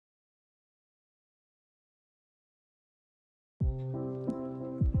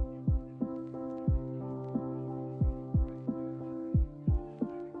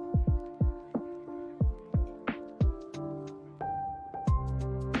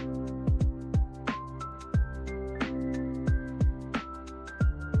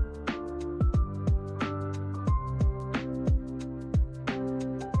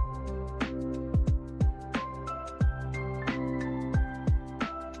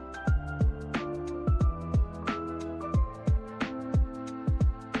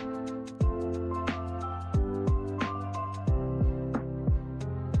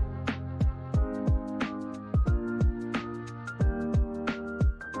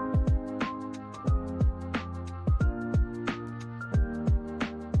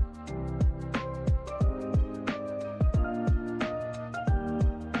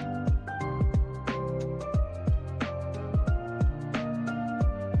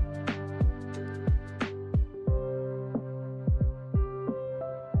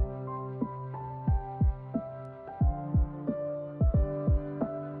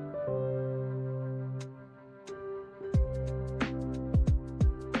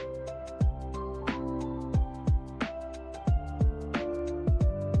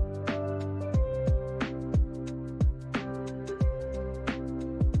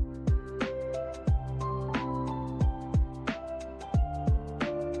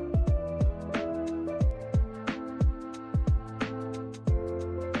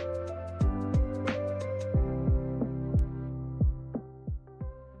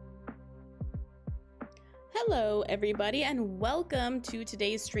Hello everybody and welcome to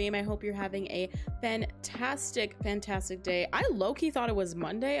today's stream. I hope you're having a fantastic day. I low-key thought it was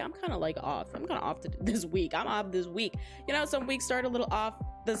Monday. I'm kind of like off. I'm kind of off this week. I'm off this week. You know, some weeks start a little off.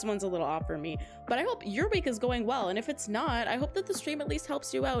 This one's a little off for me, but I hope your week is going well. And if it's not, I hope that the stream at least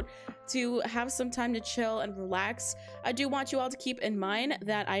helps you out to have some time to chill and relax. I do want you all to keep in mind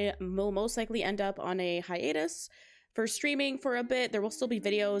that I will most likely end up on a hiatus for streaming for a bit. There will still be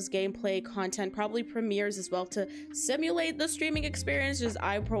videos, gameplay, content, probably premieres as well to simulate the streaming experience. Just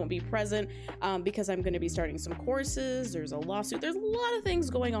I won't be present because I'm going to be starting some courses. There's a lawsuit. There's a lot of things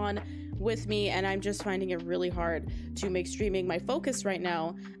going on with me, and I'm just finding it really hard to make streaming my focus right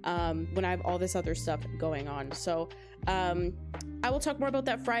now when I have all this other stuff going on. So I will talk more about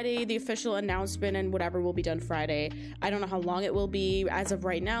that Friday, the official announcement and whatever will be done Friday. I don't know how long it will be as of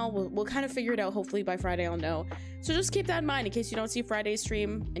right now. We'll kind of figure it out. Hopefully by Friday I'll know. So just keep that in mind in case you don't see Friday's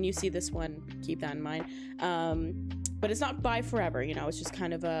stream and you see this one. Keep that in mind. But it's not by forever, you know. It's just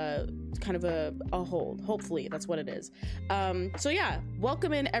kind of a hold. Hopefully that's what it is. So yeah,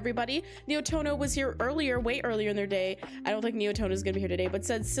 welcome in everybody. Neotono was here earlier, way earlier in their day. I don't think Neotono is gonna be here today, but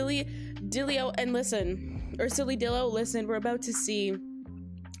said Silly Dilio and listen, or Silly Dillo, listen, we're about to see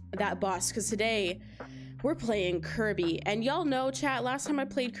that boss because today we're playing Kirby. And y'all know, chat, last time I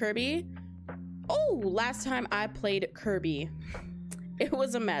played Kirby, it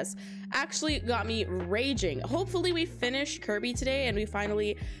was a mess. Actually got me raging. Hopefully we finish Kirby today and we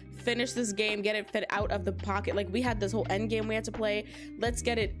finally finish this game, get it fit out of the pocket. Like, we had this whole end game we had to play. Let's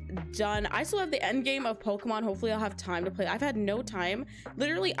get it done. I still have the end game of Pokemon. Hopefully I'll have time to play. I've had no time.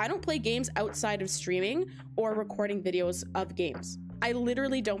 Literally, I don't play games outside of streaming or recording videos of games. I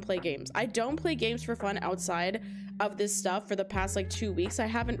literally don't play games. I don't play games for fun outside of this stuff for the past like 2 weeks. I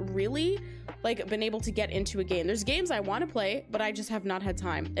haven't really like been able to get into a game. There's games I want to play, but I just have not had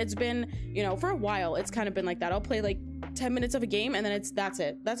time. It's been, you know, for a while it's kind of been like that. I'll play like 10 minutes of a game and then that's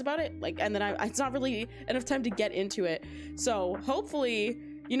it. That's about it. Like, and then it's not really enough time to get into it. So hopefully,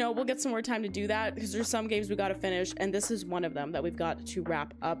 you know, we'll get some more time to do that because there's some games we got to finish and this is one of them that we've got to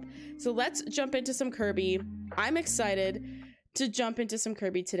wrap up. So let's jump into some Kirby. I'm excited to jump into some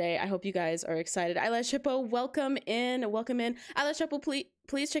Kirby today. I hope you guys are excited. Eyelash Hippo, welcome in. Eyelash Hippo,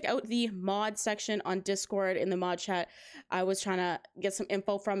 please check out the mod section on Discord in the mod chat. I was trying to get some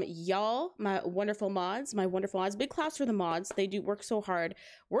info from y'all, my wonderful mods. Big claps for the mods. They do work so hard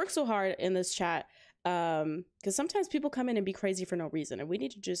in this chat. Because sometimes people come in and be crazy for no reason, and we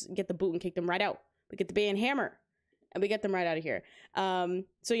need to just get the boot and kick them right out. We get the bay and hammer and we get them right out of here.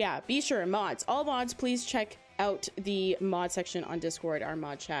 So yeah, be sure, mods, all mods, please check out the mod section on Discord, our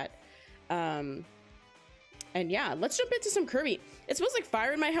mod chat. And yeah, let's jump into some Kirby. It smells like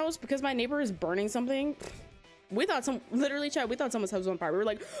fire in my house because my neighbor is burning something. We thought literally, chat, we thought someone's house was on fire. We were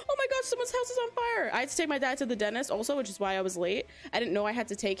like, oh my gosh, someone's house is on fire. I had to take my dad to the dentist also, which is why I was late. I didn't know I had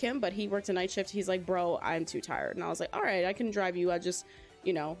to take him, but he worked a night shift. He's like, bro, I'm too tired. And I was like, all right, I can drive you. I just,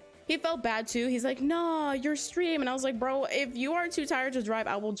 you know, he felt bad too. He's like, nah, your stream. And I was like, bro, if you are too tired to drive,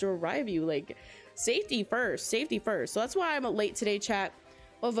 I will drive you. Like, safety first. So that's why I'm late today, chat,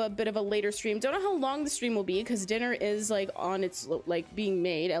 of a bit of a later stream. Don't know how long the stream will be because dinner is like on its like being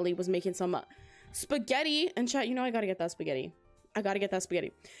made. Ellie was making some spaghetti, and chat, you know, I gotta get that spaghetti.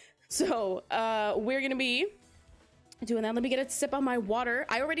 So we're gonna be doing that. Let me get a sip on my water.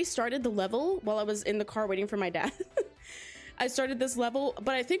 I already started the level while I was in the car waiting for my dad. I started this level,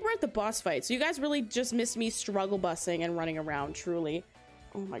 but I think we're at the boss fight. So you guys really just missed me struggle busing and running around, truly.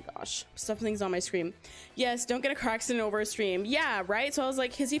 Oh my gosh, something's on my screen. Yes, don't get a car accident over a stream. Yeah, right? So I was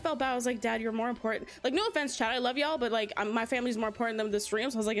like, he felt bad. I was like, Dad, you're more important. Like, no offense, chat, I love y'all, but like, my family's more important than the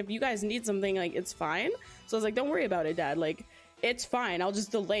stream. So I was like, if you guys need something, like, it's fine. So I was like, don't worry about it, Dad. Like, it's fine. I'll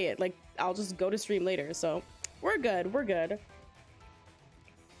just delay it. Like, I'll just go to stream later. So we're good. Let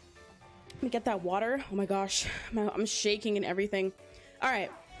me get that water. Oh my gosh, I'm shaking and everything. All right,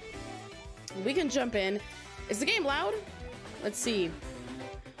 we can jump in. Is the game loud? Let's see.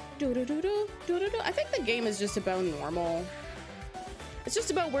 I think the game is just about normal. It's just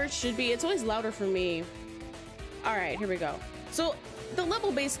about where it should be. It's always louder for me. All right, here we go. So the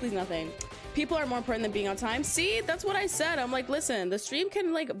level basically is nothing. People are more important than being on time. See, that's what I said. I'm like, listen, the stream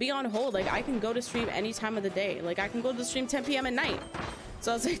can like be on hold. Like, I can go to stream any time of the day. Like, I can go to the stream 10 p.m. at night.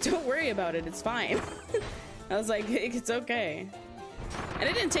 So I was like, don't worry about it. It's fine. I was like, it's okay. And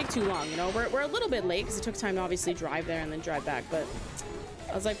it didn't take too long, you know. We're a little bit late because it took time to obviously drive there and then drive back. But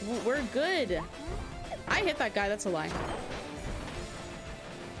I was like, we're good. I hit that guy. That's a lie.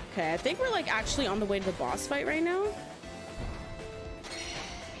 Okay, I think we're like actually on the way to the boss fight right now.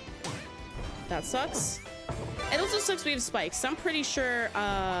 That sucks. It also sucks we have spikes. I'm pretty sure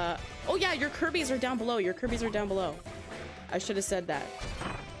Oh yeah, your Kirby's are down below. Your Kirby's are down below. I should have said that.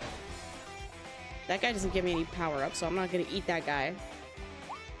 That guy doesn't give me any power up, so I'm not gonna eat that guy.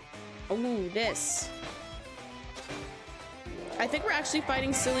 Oh, this. I think we're actually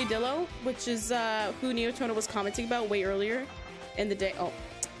fighting Silly Dillo, which is who Neotona was commenting about way earlier in the day. Oh,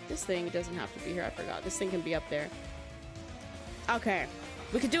 this thing doesn't have to be here. I forgot. This thing can be up there. Okay,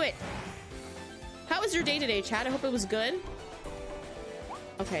 we could do it. How was your day today, chat? I hope it was good.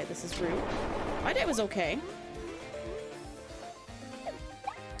 Okay, this is rude. My day was okay.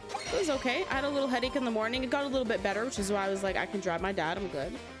 It was okay. I had a little headache in the morning. It got a little bit better, which is why I was like, I can drive my dad. I'm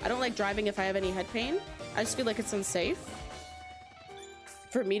good. I don't like driving if I have any head pain. I just feel like it's unsafe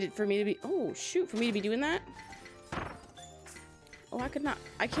for me to be. Oh shoot! For me to be doing that. Oh, I could not.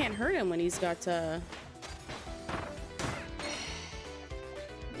 I can't hurt him when he's got. Got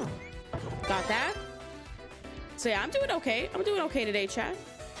that. So yeah, I'm doing okay. I'm doing okay today, chat.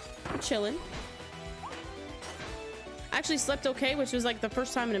 I'm chilling. I actually slept okay, which was like the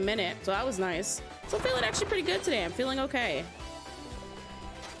first time in a minute, so that was nice. So I'm feeling actually pretty good today. I'm feeling okay.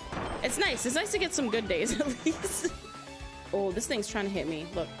 It's nice. It's nice to get some good days at least. Oh, this thing's trying to hit me.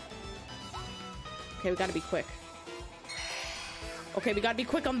 Look. Okay, we gotta be quick. Okay, we gotta be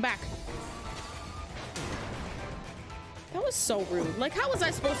quick on the back. That was so rude. Like, how was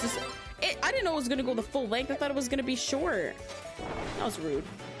I supposed to... I didn't know it was gonna go the full length. I thought it was gonna be short. That was rude.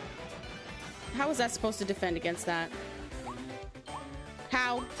 How was that supposed to defend against that?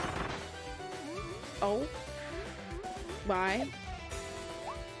 How? Oh. Why?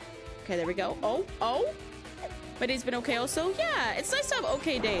 Okay, there we go. Oh, oh. My day's been okay also. Yeah, it's nice to have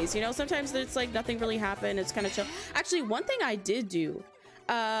okay days, you know? Sometimes it's like nothing really happened. It's kind of chill. Actually, one thing I did do,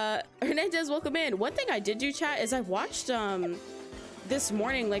 Hernandez, welcome in. One thing I did do, chat, is I watched, this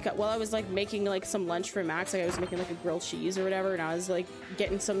morning, like while I was like making like some lunch for Max, like I was making like a grilled cheese or whatever, and I was like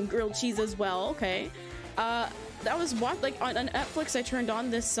getting some grilled cheese as well. Okay, that was what, like on Netflix I turned on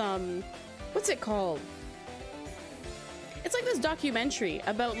this what's it called? It's like this documentary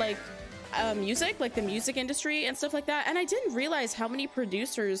about like music, like the music industry and stuff like that, and I didn't realize how many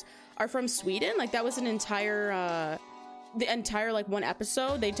producers are from Sweden. Like that was an entire the entire like one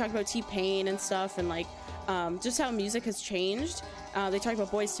episode. They talked about T-Pain and stuff, and like just how music has changed. They talked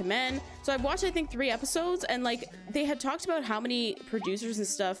about Boys to Men. So I watched, I think, 3 episodes, and like they had talked about how many producers and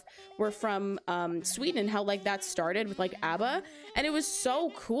stuff were from Sweden, and how like that started with like ABBA, and it was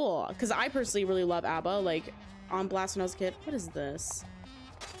so cool because I personally really love ABBA, like on blast when I was a kid. What is this?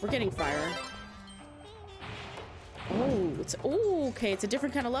 We're getting fire. Oh, it's okay. It's a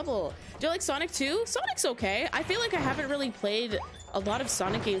different kind of level. Do you like Sonic 2? Sonic's okay. I feel like I haven't really played a lot of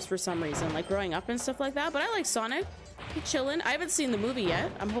Sonic games for some reason, like growing up and stuff like that, but I like Sonic. He's chilling. I haven't seen the movie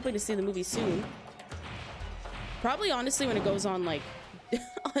yet. I'm hoping to see the movie soon. Probably, honestly, when it goes on like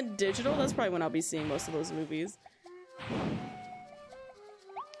on digital, that's probably when I'll be seeing most of those movies.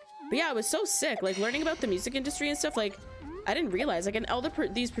 But yeah, it was so sick, like learning about the music industry and stuff. Like I didn't realize, like, and all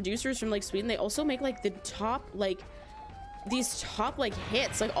these producers from like Sweden, they also make like the top, like these top like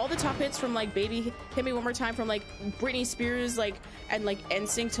hits, like all the top hits from like Baby Hit Me One More Time, from like Britney Spears, like, and like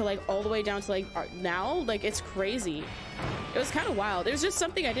NSYNC to like all the way down to like now. Like it's crazy. It was kind of wild. It was just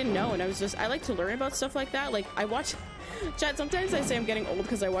something I didn't know, and I like to learn about stuff like that. Like I watch chat, sometimes I say I'm getting old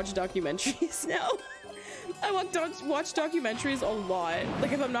because I watch documentaries now. I watch documentaries a lot.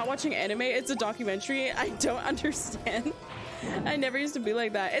 Like if I'm not watching anime, it's a documentary. I don't understand. I never used to be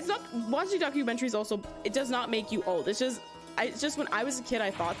like that. It's not, watching documentaries also, it does not make you old. It's just when I was a kid I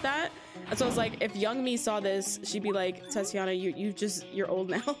thought that, and so I was like, if young me saw this, she'd be like, Tatiana, you're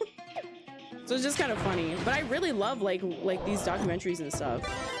old now. So it's just kind of funny. But I really love like these documentaries and stuff.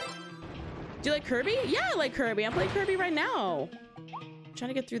 Do you like Kirby? Yeah, I like Kirby. I'm playing Kirby right now. I'm trying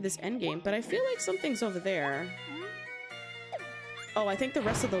to get through this end game, but I feel like something's over there. Oh, I think the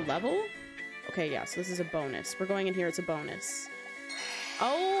rest of the level? Okay, yeah, so this is a bonus. We're going in here, it's a bonus.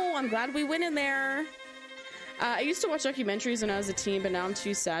 Oh, I'm glad we went in there. I used to watch documentaries when I was a teen, but now I'm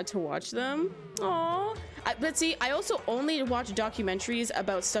too sad to watch them. Aww. But see, I also only watch documentaries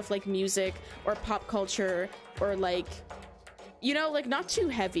about stuff like music or pop culture, or like, you know, like not too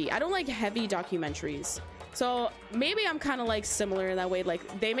heavy. I don't like heavy documentaries. So maybe I'm kind of like similar in that way.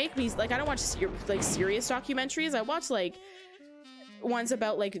 Like they make me, like I don't watch like serious documentaries. I watch like ones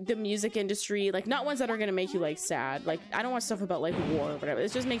about like the music industry, like not ones that are gonna make you like sad. Like I don't watch stuff about like war or whatever.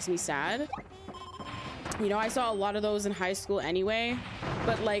 It just makes me sad. You know, I saw a lot of those in high school anyway,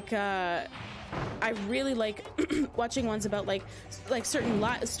 but like I really like watching ones about like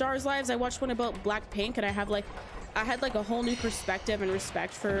certain stars' lives. I watched one about Blackpink, and I had like a whole new perspective and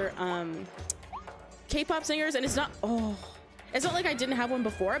respect for K-pop singers. And it's not, oh, It's not like I didn't have one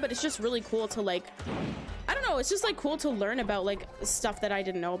before, but it's just really cool to like, I don't know, it's just like cool to learn about like stuff that I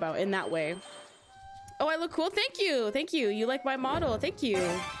didn't know about in that way. Oh, I look cool. Thank you. Thank you. You like my model. Thank you.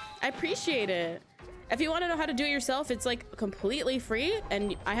 I appreciate it. If you want to know how to do it yourself, it's like completely free.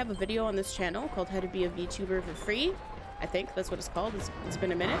 And I have a video on this channel called How to Be a VTuber for Free. I think that's what it's called. It's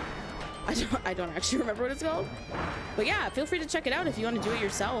been a minute. I don't actually remember what it's called. But yeah, feel free to check it out if you want to do it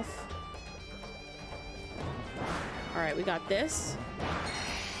yourself. All right, we got this.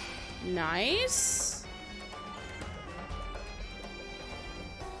 Nice.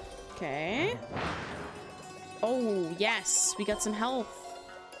 Okay. Oh, yes. We got some health.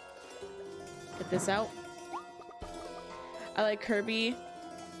 Get this out. I like Kirby.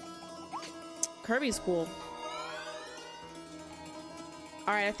 Kirby's cool.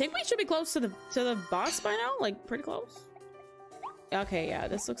 All right, I think we should be close to the boss by now. Like, pretty close. Okay, yeah.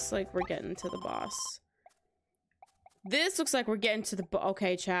 This looks like we're getting to the boss. This looks like we're getting to the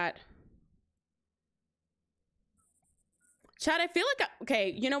okay, chat. Chat, I feel like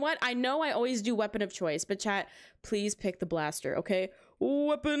okay, you know what? I know I always do weapon of choice, but chat, please pick the blaster, okay?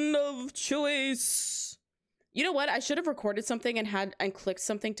 Weapon of choice. You know what? I should have recorded something and clicked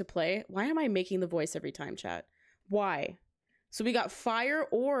something to play. Why am I making the voice every time, chat? Why? So we got fire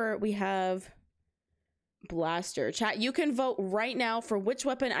or we have blaster. Chat, you can vote right now for which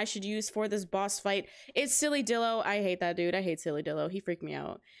weapon I should use for this boss fight. It's Silly Dillo. I hate that dude. I hate Silly Dillo. He freaked me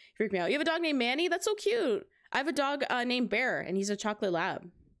out. He freaked me out. You have a dog named Manny? That's so cute. I have a dog named Bear, and he's a chocolate lab.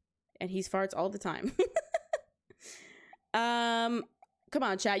 And he farts all the time. Come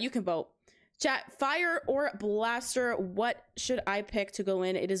on, chat. You can vote. Chat, fire or blaster? What should I pick to go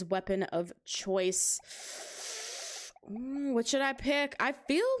in? It is weapon of choice. What should I pick? I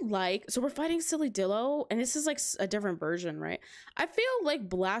feel like, so we're fighting Silly Dillo, and this is like a different version, right? I feel like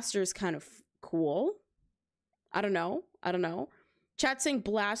blaster is kind of cool. I don't know. Chat saying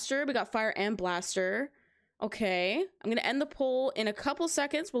blaster. We got fire and blaster. Okay. I'm gonna end the poll in a couple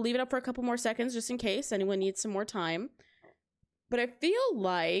seconds. We'll leave it up for a couple more seconds just in case anyone needs some more time. But I feel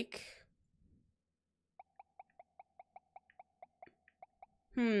like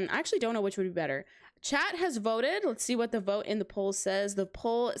I actually don't know which would be better. Chat has voted. Let's see what the vote in the poll says. The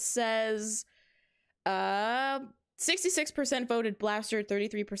poll says 66% voted blaster,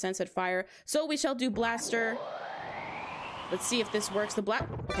 33% said fire. So we shall do blaster. Let's see if this works. Okay.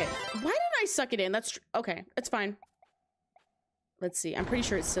 Why did I suck it in? That's okay. It's fine. Let's see. I'm pretty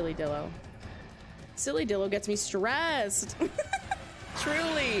sure it's Silly Dillo. Silly Dillo gets me stressed.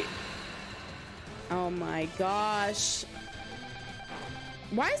 Truly. Oh my gosh.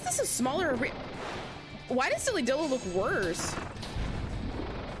 Why is this a smaller? Why does Silly Dillo look worse?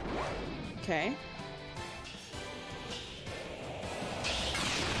 Okay.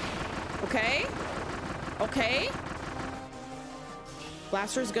 Okay. Okay.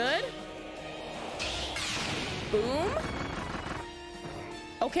 Blaster's good. Boom.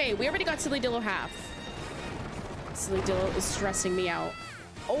 Okay, we already got Silly Dillo half. Silly Dillo is stressing me out.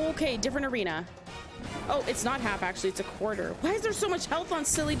 Okay, different arena. Oh, it's not half, actually. It's a quarter. Why is there so much health on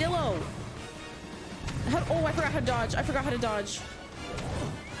Silly Dillo? Oh, I forgot how to dodge. I forgot how to dodge.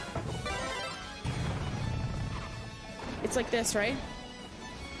 It's like this, right?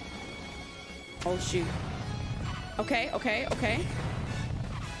 Oh, shoot. Okay, okay, okay.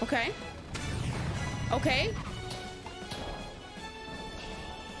 Okay. Okay.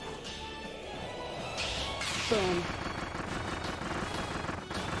 Boom.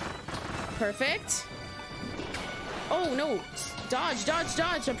 Perfect. Oh, no. Dodge, dodge,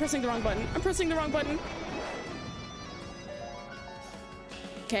 dodge. I'm pressing the wrong button. I'm pressing the wrong button.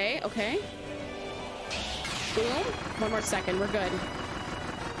 Okay, okay. Boom. One more second. We're good.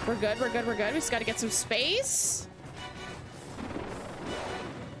 We're good, we're good, we're good. We just gotta get some space.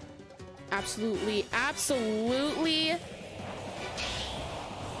 Absolutely, absolutely.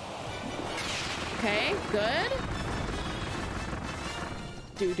 Okay, good.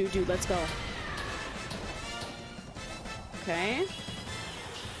 Do, let's go. Okay.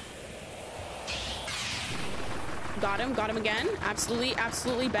 Got him again. Absolutely,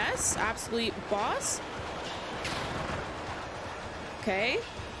 absolutely best. Absolute boss. Okay.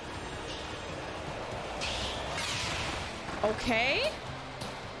 Okay.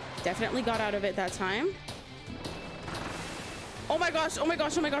 Definitely got out of it that time. Oh my gosh, oh my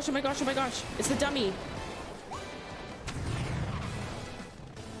gosh, oh my gosh, oh my gosh, oh my gosh. It's the dummy.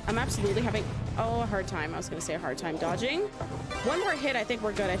 I'm absolutely having, a hard time. I was gonna say a hard time dodging. One more hit, I think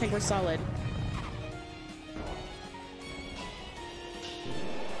we're good. I think we're solid.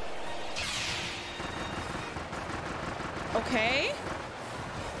 Okay.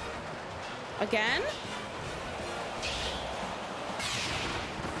 Again.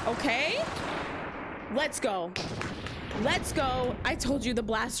 Okay. Let's go. Let's go. I told you the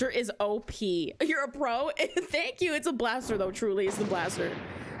blaster is OP. You're a pro. Thank you. It's a blaster though. Truly, it's the blaster.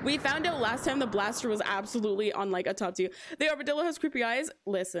 We found out last time the blaster was absolutely on like a top 2. The armadillo has creepy eyes.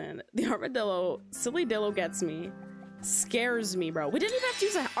 Listen, the armadillo, silly dillo gets me. Scares me, bro. We didn't even have to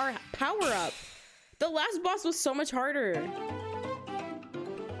use our power up. The last boss was so much harder.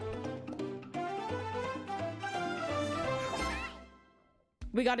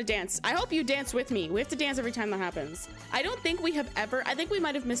 We gotta dance. I hope you dance with me. We have to dance every time that happens. I don't think we have ever, I think we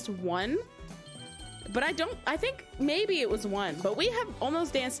might have missed one, but I think maybe it was one, but we have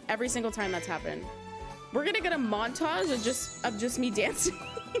almost danced every single time that's happened. We're gonna get a montage of just me dancing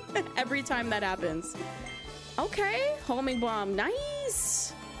every time that happens. Okay, homing bomb,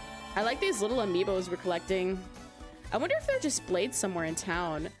 nice. I like these little amiibos we're collecting. I wonder if they're displayed somewhere in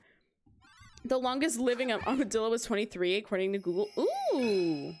town. The longest living armadillo was 23, according to Google.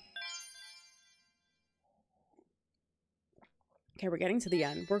 Ooh. Okay, we're getting to the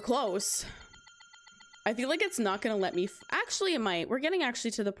end. We're close. I feel like it's not gonna let me. Actually, it might. We're getting actually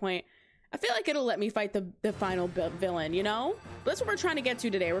to the point. I feel like it'll let me fight the final villain, you know? But that's what we're trying to get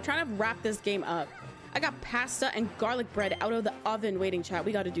to today. We're trying to wrap this game up. I got pasta and garlic bread out of the oven waiting, chat.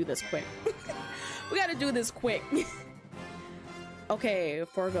 We gotta do this quick. We gotta do this quick. Okay,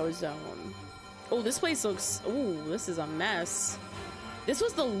 Forgo Zone. Oh, this place looks... Oh, this is a mess. This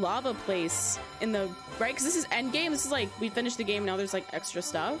was the lava place in the... Right? Because this is endgame. This is like, we finished the game, now there's like extra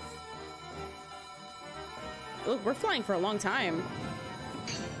stuff. Look, we're flying for a long time.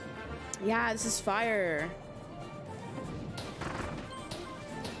 Yeah, this is fire.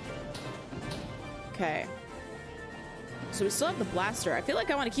 Okay. So we still have the blaster. I feel like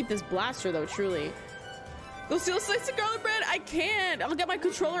I want to keep this blaster though, truly. Go steal a slice of garlic bread? I can't. I'll get my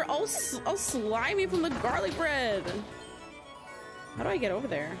controller all slimy from the garlic bread. How do I get over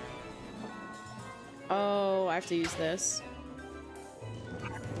there? Oh, I have to use this.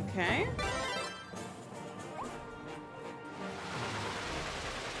 Okay.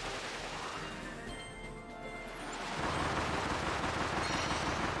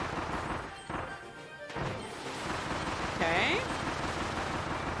 Okay.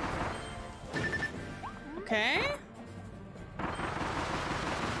 Okay.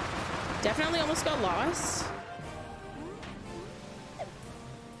 Definitely almost got lost.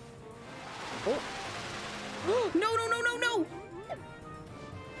 Oh. No, no, no, no, no.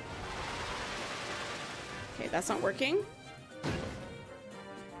 Okay, that's not working.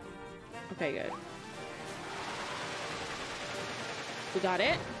 Okay, good. We got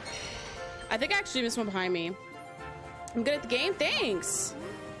it. I think I actually missed one behind me. I'm good at the game. Thanks.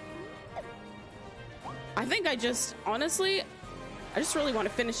 I think I just, honestly, I just really want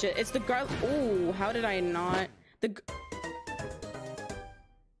to finish it. It's the garlic. Oh, how did I not?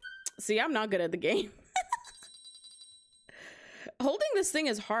 See, I'm not good at the game. Holding this thing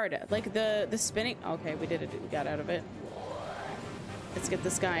is hard. Like the spinning. Okay, we did it. We got out of it. Let's get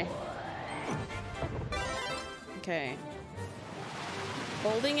this guy. Okay.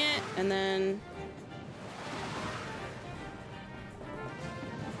 Holding it and then.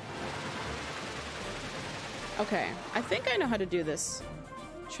 Okay, I think I know how to do this.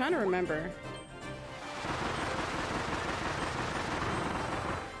 I'm trying to remember.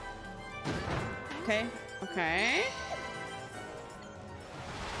 Okay, okay.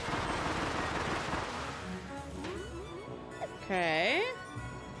 Okay.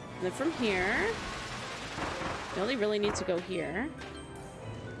 And then from here, you only really need to go here.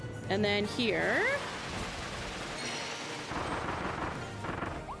 And then here.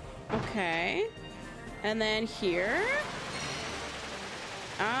 Okay. And then here.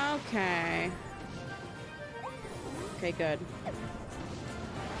 Okay. Okay, good.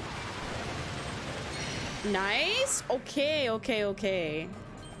 Nice. Okay, okay, okay.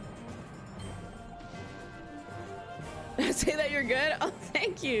 Say that you're good? Oh,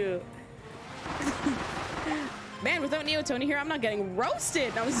 thank you. Man, without Neotony here, I'm not getting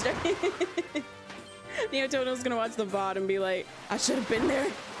roasted. I was joking. Neotony's gonna watch the VOD and be like, I should have been there.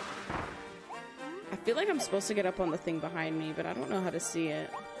 I feel like I'm supposed to get up on the thing behind me, but I don't know how to see it.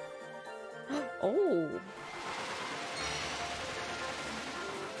 Oh.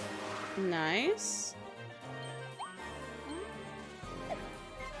 Nice.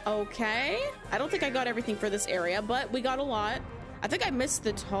 Okay. I don't think I got everything for this area, but we got a lot. I think I missed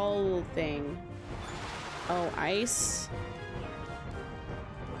the tall thing. Oh, ice.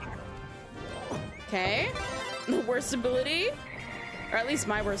 Okay. The worst ability. Or at least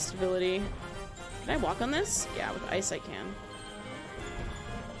my worst ability. Can I walk on this? Yeah, with ice I can.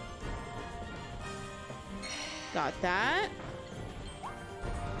 Got that.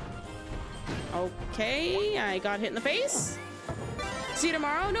 Okay, I got hit in the face. See you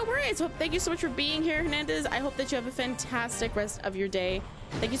tomorrow. No worries. Thank you so much for being here, Hernandez. I hope that you have a fantastic rest of your day.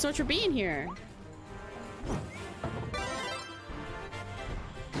 Thank you so much for being here.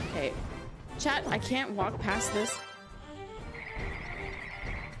 Okay. Chat, I can't walk past this.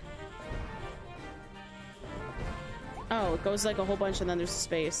 Oh, it goes like a whole bunch and then there's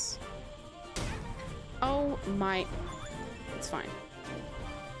space. Oh my. It's fine.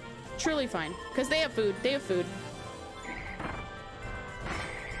 Truly fine. Because they have food. They have food.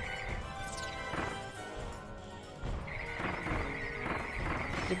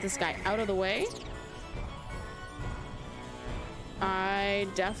 Get this guy out of the way. I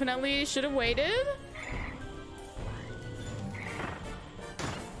definitely should have waited.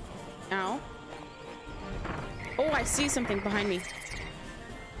 Ow. Oh, I see something behind me.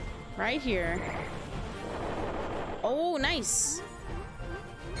 Right here. Oh, nice.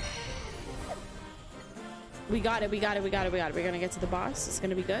 We got it, we got it, we got it, we got it. We're gonna get to the boss. It's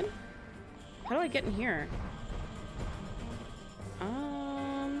gonna be good. How do I get in here?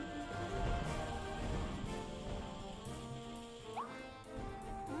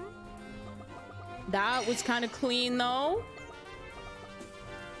 That was kind of clean though.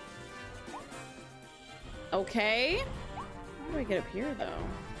 Okay. How do I get up here though?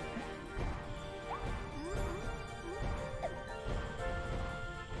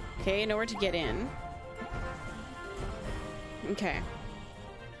 Okay, nowhere to get in. Okay.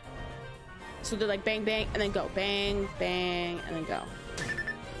 So they're like bang, bang, and then go. Bang, bang, and then go.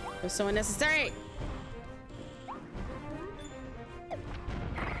 It was so unnecessary.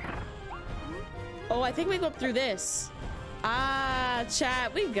 Oh, I think we go up through this. Ah,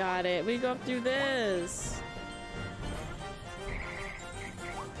 chat, we got it. We go up through this.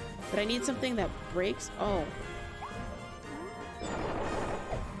 But I need something that breaks. Oh.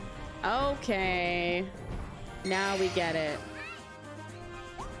 Okay. Now we get it.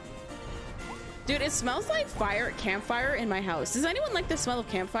 Dude, it smells like campfire in my house. Does anyone like the smell of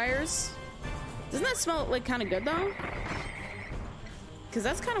campfires? Doesn't that smell like kind of good though? Because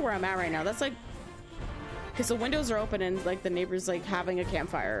that's kind of where I'm at right now. That's like, because the windows are open and like the neighbors like having a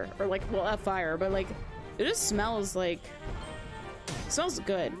campfire or like, well, a fire, but like it just smells like, smells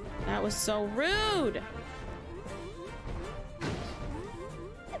good. That was so rude.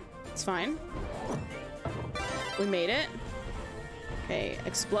 It's fine. We made it. Okay,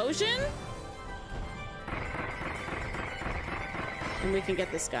 explosion. And we can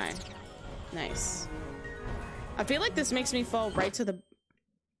get this guy. Nice. I feel like this makes me fall right to the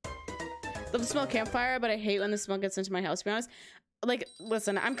smell of campfire, but I hate when the smell gets into my house, to be honest. Like,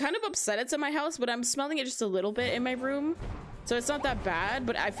 listen, I'm kind of upset it's in my house, but I'm smelling it just a little bit in my room. So it's not that bad,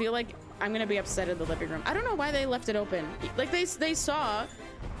 but I feel like I'm gonna be upset in the living room. I don't know why they left it open. Like, they saw,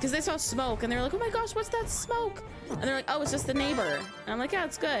 because they saw smoke, and they were like, oh my gosh, what's that smoke? And they're like, oh, it's just the neighbor. And I'm like, yeah,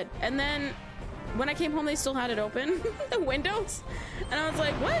 it's good. And then when I came home, they still had it open, the windows. And I was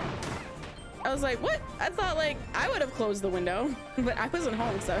like, what? I was like, what? I thought like I would have closed the window, but I wasn't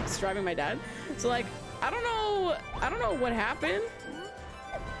home, so I was driving my dad. So like, I don't know what happened.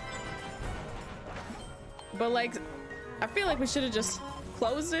 But like, I feel like we should have just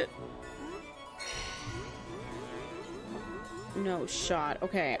closed it. No shot.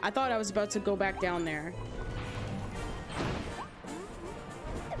 Okay, I thought I was about to go back down there.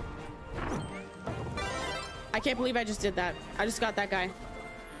 I can't believe I just did that. I just got that guy.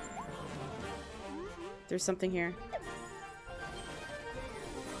 There's something here.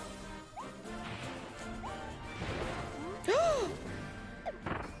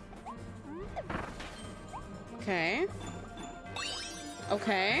 Okay.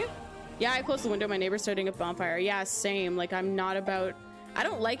 Okay. Yeah, I closed the window. My neighbor's starting a bonfire. Yeah, same. Like, I'm not about... I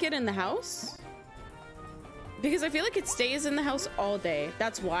don't like it in the house. Because I feel like it stays in the house all day.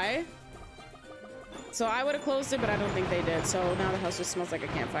 That's why. So I would have closed it, but I don't think they did. So now the house just smells like a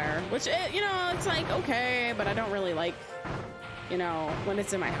campfire. Which, you know, it's like, okay, but I don't really like, you know, when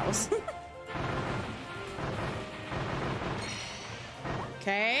it's in my house.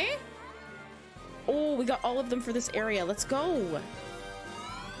 Okay. Oh, we got all of them for this area. Let's go.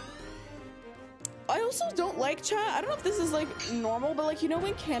 I also don't like, chat, I don't know if this is like normal, but like, you know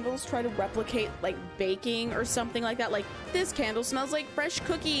when candles try to replicate like baking or something like that? Like, this candle smells like fresh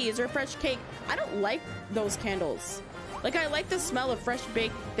cookies or fresh cake. I don't like those candles. Like, I like the smell of fresh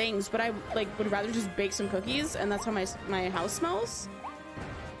baked things, but I like would rather just bake some cookies, and that's how my house smells.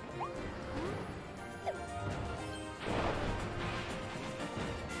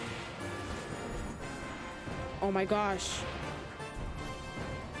 Oh my gosh.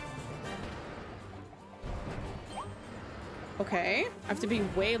 Okay, I have to be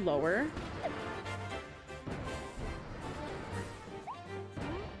way lower.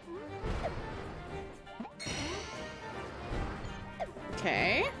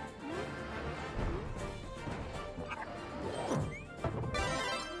 Okay.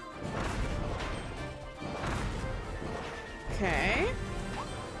 Okay.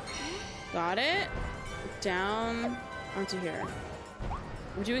 Got it. Down onto here.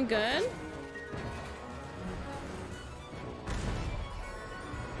 We're doing good.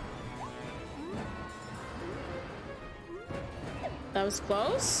 That was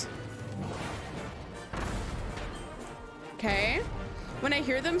close. Okay. When I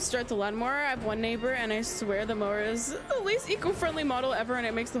hear them start the lawnmower, I have one neighbor and I swear the mower is the least eco-friendly model ever and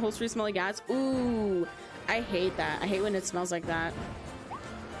it makes the whole street smell like gas. Ooh, I hate that. I hate when it smells like that.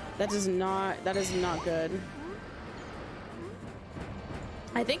 That is not good.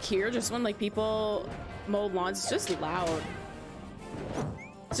 I think here, just when like people mow lawns, it's just loud.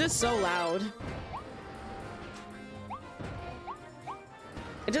 It's just so loud.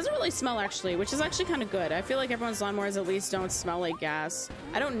 It doesn't really smell actually, which is actually kind of good. I feel like everyone's lawnmowers at least don't smell like gas.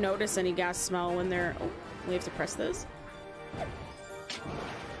 I don't notice any gas smell when they're... Oh, we have to press this.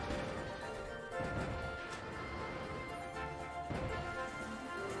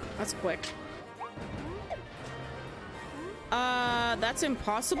 That's quick. That's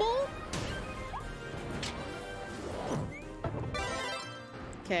impossible?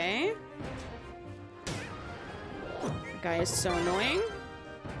 Okay. That guy is so annoying.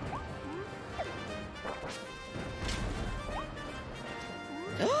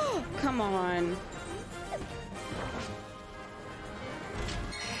 Come on.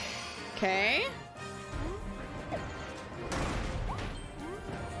 Okay.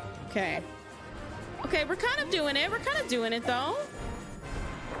 Okay. Okay, we're kind of doing it. We're kind of doing it, though.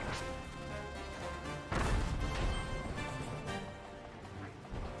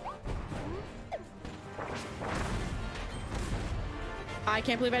 I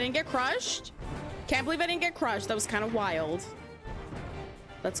can't believe I didn't get crushed. Can't believe I didn't get crushed. That was kind of wild.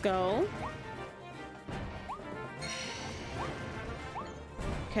 Let's go.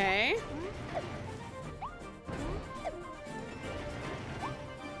 Okay.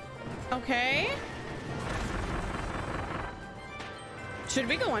 Okay. Should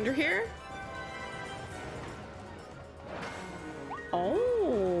we go under here?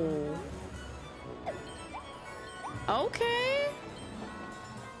 Oh. Okay.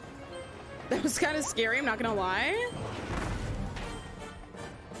 That was kind of scary, I'm not gonna lie.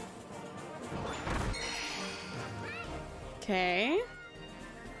 Okay.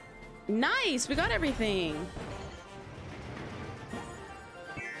 Nice, we got everything.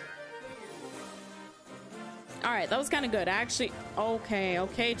 All right, that was kind of good. Actually,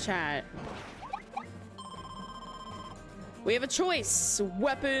 okay, chat. We have a choice.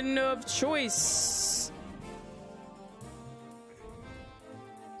 Weapon of choice.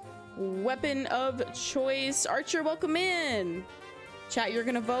 Weapon of choice. Archer, welcome in. Chat, you're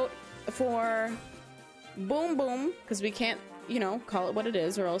gonna vote for Boom Boom, because we can't, you know, call it what it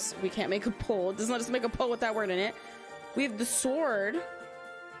is, or else we can't make a poll. It doesn't let us make a poll with that word in it. We have the sword.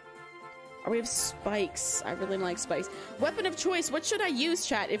 Or we have spikes. I really like spikes. Weapon of choice. What should I use,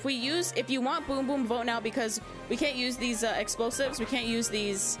 chat? If you want Boom Boom, vote now, because we can't use these explosives. We can't use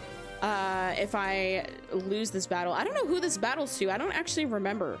these if I lose this battle. I don't know who this battle's to. I don't actually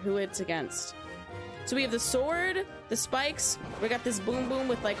remember who it's against. So we have the sword, the spikes. We got this Boom Boom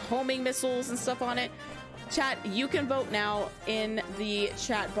with like homing missiles and stuff on it. Chat, you can vote now in the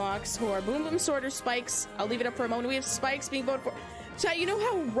chat box for Boom Boom, sword, or spikes. I'll leave it up for a moment. We have spikes being voted for. Chat, you know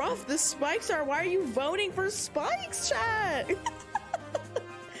how rough the spikes are. Why are you voting for spikes, chat?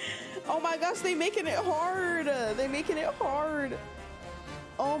 Oh my gosh, they making it hard. They making it hard.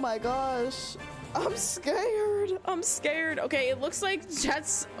 Oh my gosh. I'm scared. I'm scared. Okay, it looks like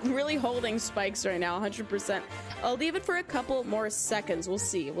chat's really holding spikes right now, 100%. I'll leave it for a couple more seconds. We'll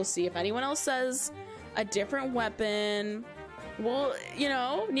see. We'll see if anyone else says a different weapon. Well, you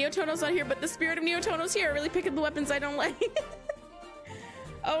know, Neotono's not here, but the spirit of Neotono's here, really picking the weapons I don't like.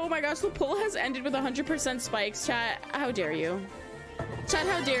 Oh my gosh, the poll has ended with 100% spikes. Chat, how dare you? Chat,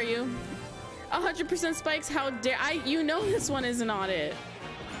 how dare you? 100% spikes, how dare I? You know this one isn't on it.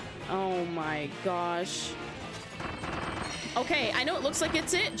 Oh my gosh. Okay, I know it looks like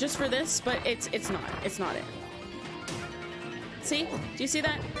it's it just for this, but it's not. It's not it. See? Do you see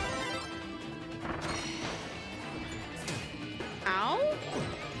that? Ow?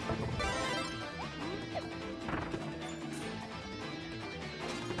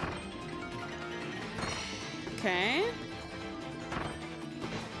 Okay.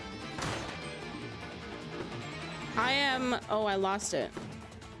 Oh, I lost it.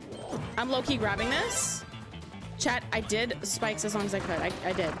 I'm low-key grabbing this. Chat, I did spikes as long as I could.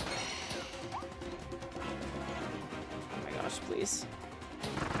 I did. Oh my gosh, please.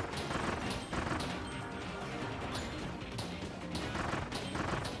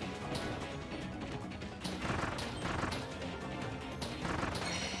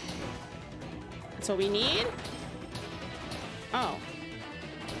 That's what we need. Oh.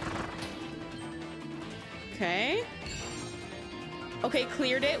 Okay. Okay,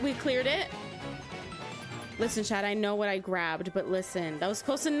 cleared it. We cleared it. Listen, chat, I know what I grabbed, but listen, that was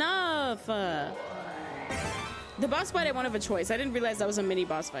close enough. The boss fight, I won't have a choice. I didn't realize that was a mini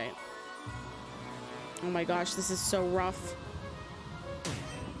boss fight. Oh my gosh, this is so rough.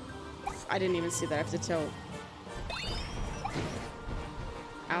 I didn't even see that. I have to tilt.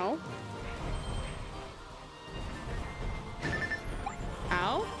 Ow.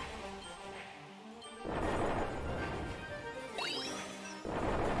 Ow.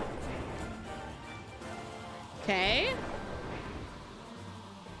 Okay.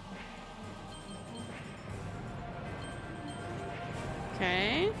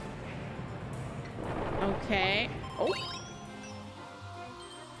 Okay. Okay. Oh.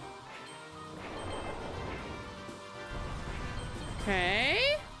 Okay.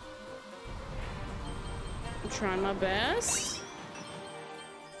 I'm trying my best.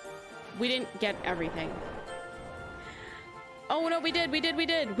 We didn't get everything. Oh no, we did. We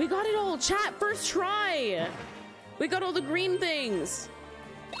got it all. Chat, first try. We got all the green things.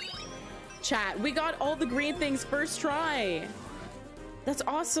 Chat, we got all the green things first try. That's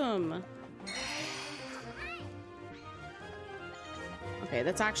awesome. Okay,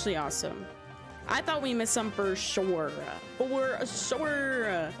 that's actually awesome. I thought we missed some for sure. For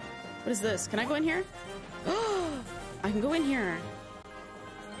sure. What is this? Can I go in here? Oh, I can go in here.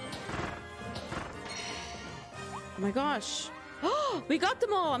 Oh my gosh. Oh, we got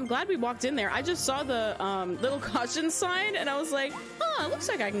them all. I'm glad we walked in there. I just saw the little caution sign and I was like, oh, it looks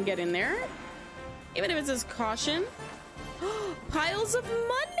like I can get in there. Even if it says caution. Piles of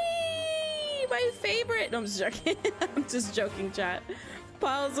money. My favorite. No, I'm just joking. I'm just joking, chat.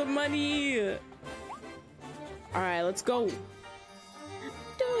 Piles of money. All right, let's go.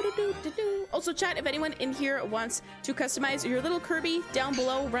 Also, chat, if anyone in here wants to customize your little Kirby down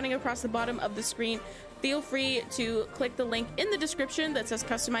below, running across the bottom of the screen, feel free to click the link in the description that says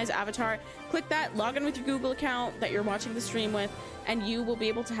customize avatar. Click that, log in with your Google account that you're watching the stream with, and you will be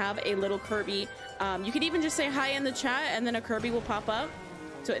able to have a little Kirby. You can even just say hi in the chat and then a Kirby will pop up.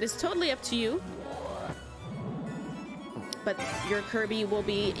 So it is totally up to you. But your Kirby will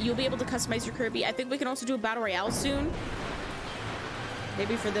be, you'll be able to customize your Kirby. I think we can also do a battle royale soon.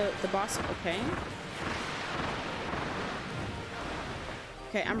 Maybe for the boss. Okay.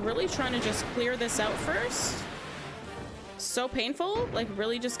 Okay, I'm really trying to just clear this out first. So painful, like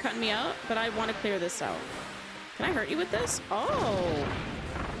really just cutting me out, but I want to clear this out. Can I hurt you with this? Oh.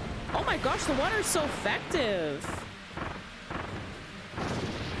 Oh my gosh, the water is so effective.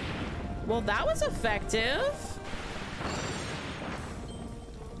 Well, that was effective.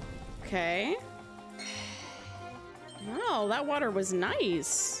 Okay. Wow, that water was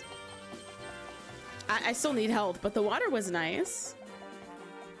nice. I still need health, but the water was nice.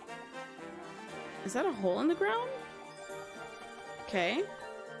 Is that a hole in the ground? Okay.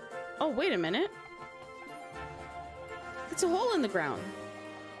 Oh, wait a minute. It's a hole in the ground.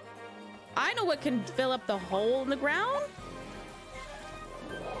 I know what can fill up the hole in the ground.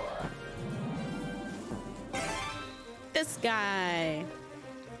 This guy.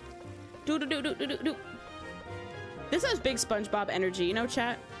 Do. This has big SpongeBob energy, you know,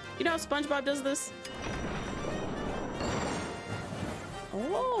 chat? You know how SpongeBob does this?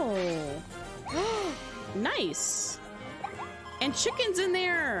 Oh. Nice. And chicken's in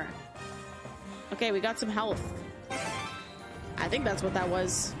there. Okay, we got some health. I think that's what that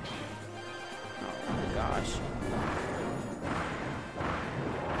was. Oh my gosh.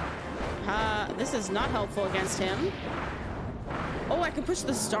 This is not helpful against him. Oh, I can push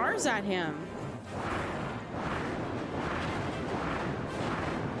the stars at him.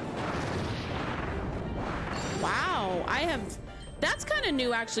 Wow, that's kind of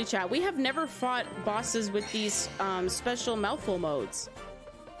new actually, chat. We have never fought bosses with these special mouthful modes.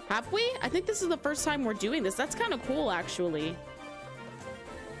 Have we? I think this is the first time we're doing this. That's kind of cool actually.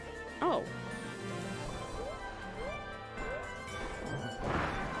 Oh.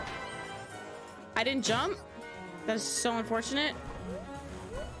 I didn't jump? That is so unfortunate.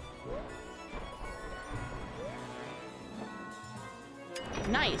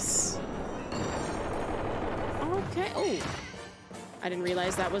 Nice. Okay. Oh, I didn't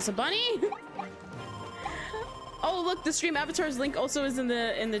realize that was a bunny. Oh, look, the stream avatar's link also is in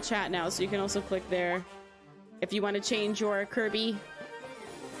the chat now, so you can also click there if you want to change your Kirby.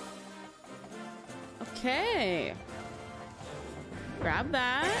 Grab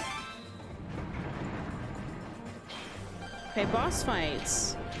that. Okay, boss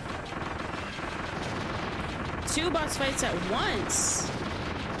fights. 2 boss fights at once.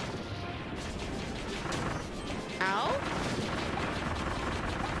 Ow.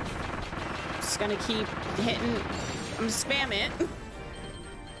 Just gonna keep hitting. I'm gonna spam it.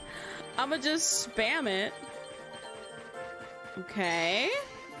 I'm gonna just spam it. Okay.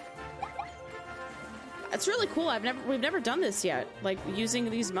 It's really cool. We've never done this yet. Like using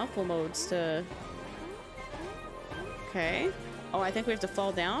these mouthful modes to. Okay. Oh, I think we have to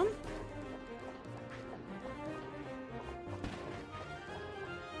fall down.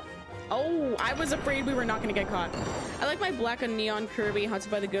 Oh, I was afraid we were not going to get caught. I like my black and neon Kirby haunted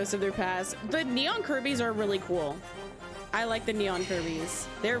by the ghosts of their past. The neon Kirbys are really cool. I like the neon Kirbys.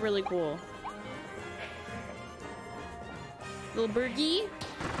 They're really cool. Little birdie.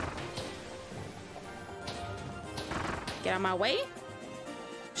 Get out of my way.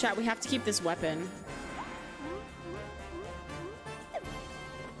 Chat, we have to keep this weapon.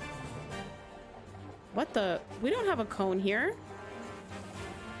 What the? We don't have a cone here.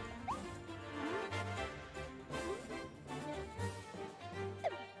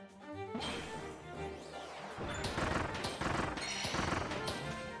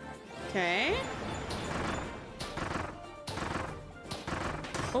 Okay.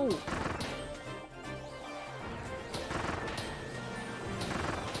 Oh.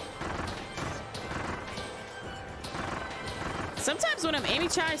 Sometimes when I'm aiming,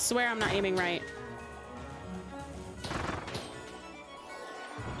 chat, I swear I'm not aiming right.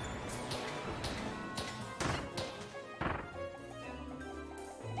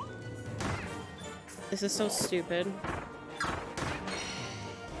 This is so stupid.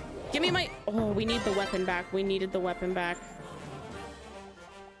 Give me my... Oh, we need the weapon back. We needed the weapon back.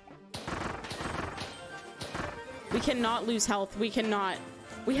 We cannot lose health. We cannot.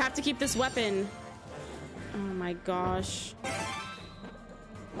 We have to keep this weapon. Oh my gosh.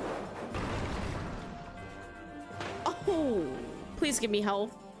 Oh, please give me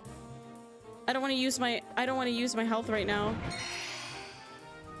health. I don't want to use my... I don't want to use my health right now.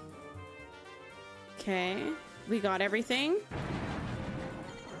 Okay. We got everything.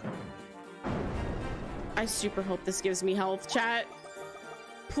 I super hope this gives me health, chat.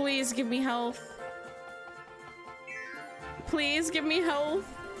 Please give me health. Please give me health.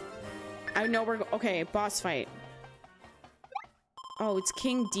 I know we're... Okay, boss fight. Oh, it's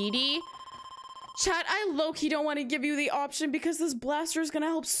King Dedede. Chat, I low-key don't want to give you the option because this blaster is gonna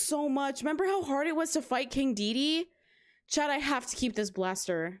help so much. Remember how hard it was to fight King Dedede? Chat, I have to keep this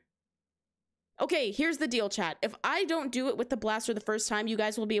blaster. Okay, here's the deal, chat. If I don't do it with the blaster the first time, you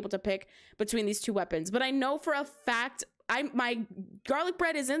guys will be able to pick between these 2 weapons. But I know for a fact my garlic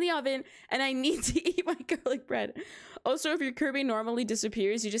bread is in the oven and I need to eat my garlic bread. Also, if your Kirby normally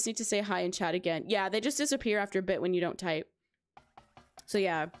disappears, you just need to say hi in chat again. Yeah, they just disappear after a bit when you don't type. So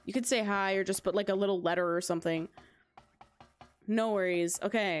yeah, you could say hi or just put like a little letter or something. No worries.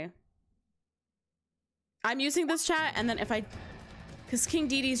 Okay. I'm using this, chat, and then if I... Because King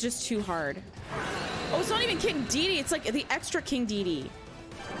Dedede is just too hard. Oh, it's not even King Dedede. It's like the extra King Dedede.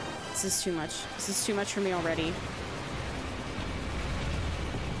 This is too much. This is too much for me already.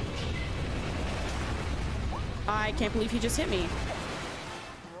 I can't believe he just hit me.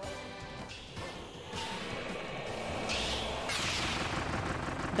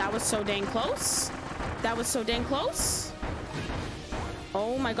 That was so dang close. That was so dang close.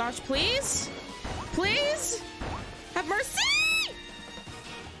 Oh my gosh, please. Please. Have mercy.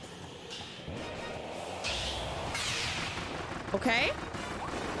 Okay.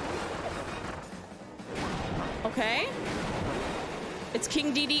 Okay. It's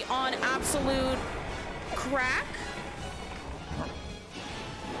King Dedede on absolute crack.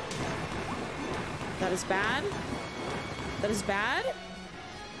 That is bad. That is bad.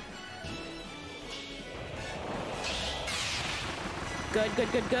 Good,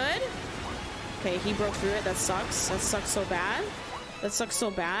 good, good, good. Okay, he broke through it. That sucks. That sucks so bad. That sucks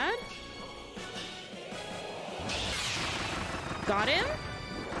so bad. Got him.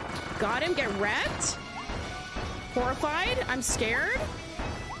 Got him. Get wrecked. Horrified. I'm scared.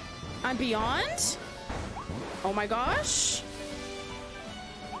 I'm beyond. Oh my gosh.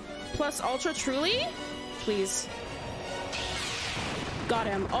 Plus ultra truly. Please. Got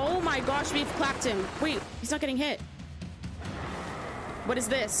him. Oh my gosh, we've clapped him. Wait, he's not getting hit. What is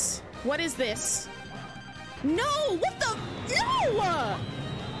this? What is this? No! What the? No!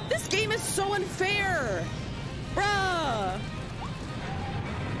 This game is so unfair. Bruh.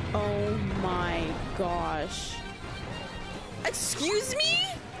 Oh my gosh. Excuse me?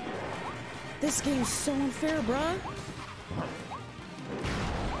 This game's so unfair, bruh.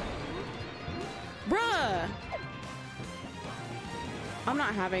 Bruh! I'm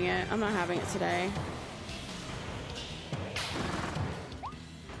not having it. I'm not having it today.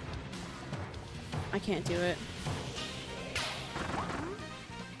 I can't do it.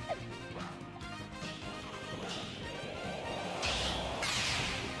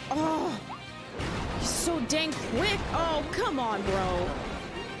 Oh! He's so dang quick! Oh, come on, bro.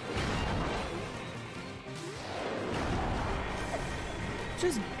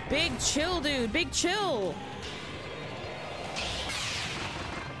 Just big chill, dude. Big chill.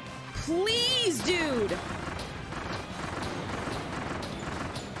 Please, dude.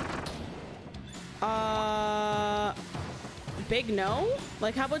 Big no?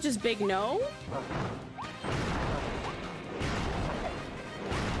 Like, how about just big no?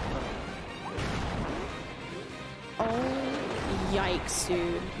 Oh, yikes,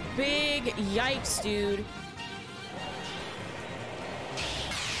 dude. Big yikes, dude.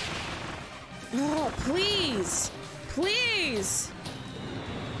 Oh, please. Please.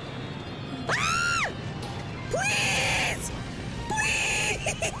 Ah! Please!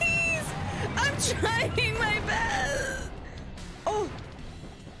 Please! I'm trying my best. Oh.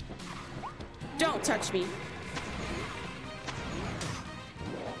 Don't touch me.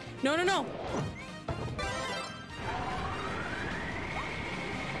 No, no, no.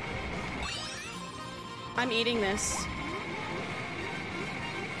 I'm eating this.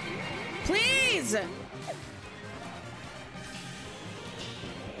 Please!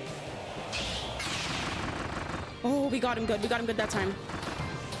 Oh, we got him good. We got him good that time.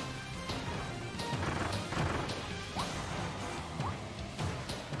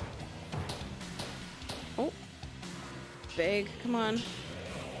 Oh. Big. Come on.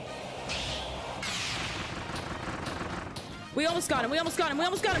 We almost got him. We almost got him. We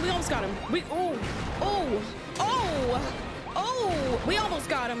almost got him. We almost got him. We... Oh. Oh. Oh. Oh. We almost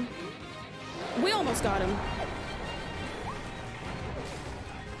got him. We almost got him.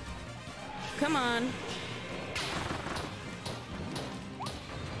 Come on.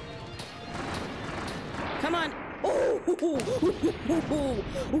 Come on. Oh.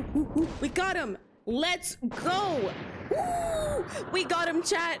 We got him. Let's go. We got him,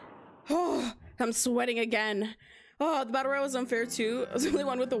 chat. Oh, I'm sweating again. Oh, the battle royale was unfair too. I was the only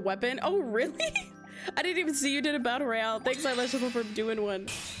one with a weapon. Oh, really? I didn't even see you did a battle royale. Thanks, I let you for doing one.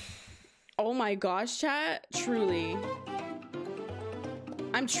 Oh my gosh, chat. Truly.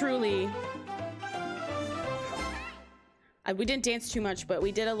 I'm truly. We didn't dance too much, but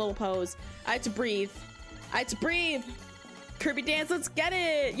we did a little pose. I had to breathe. I had to breathe. Kirby dance, let's get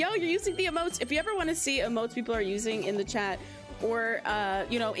it. Yo, you're using the emotes. If you ever want to see emotes people are using in the chat, or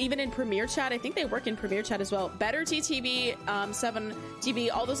you know, even in Premiere Chat, I think they work in Premiere Chat as well. Better TTV,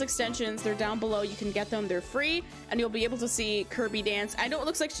 7TB, all those extensions, they're down below. You can get them, they're free, and you'll be able to see Kirby dance. I know it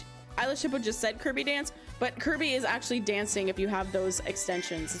looks like Isla Shippo just said Kirby dance, but Kirby is actually dancing if you have those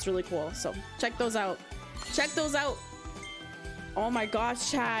extensions. It's really cool, so check those out. Check those out. Oh my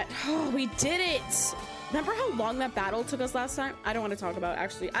gosh, chat. Oh, we did it. Remember how long that battle took us last time? I don't want to talk about,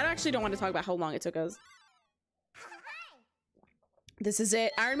 actually. I actually don't want to talk about how long it took us. This is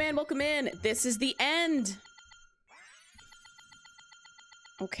it. Iron Man, welcome in. This is the end.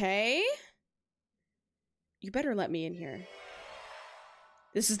 Okay. You better let me in here.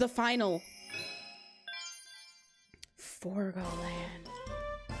 This is the final. Forgottenland.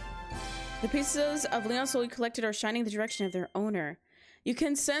 The pieces of Leon's soul you collected are shining the direction of their owner. You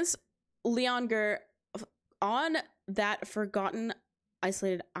can sense Leonger on that forgotten,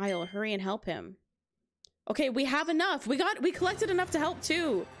 isolated isle. Hurry and help him. Okay, we have enough. We collected enough to help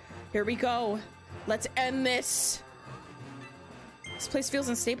too. Here we go. Let's end this. This place feels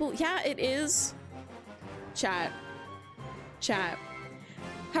unstable. Yeah, it is. Chat. Chat.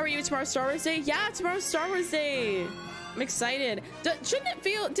 How are you? Tomorrow's Star Wars Day? Yeah, tomorrow's Star Wars Day. I'm excited. Shouldn't it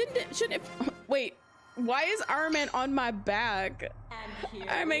feel, shouldn't it, wait, why is Iron Man on my back?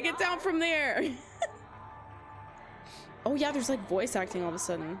 I make it down from there. Oh yeah, there's like voice acting all of a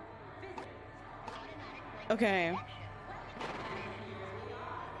sudden. Okay.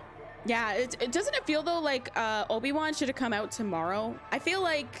 Yeah, it doesn't it feel though like Obi-Wan should have come out tomorrow? I feel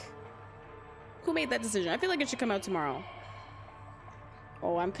like, who made that decision? I feel like it should come out tomorrow.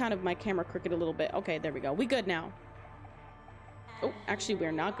 Oh, I'm kind of, my camera crooked a little bit. Okay, there we go. We good now. Oh, actually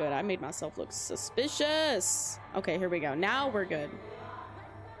we're not good. I made myself look suspicious. Okay, here we go. Now we're good.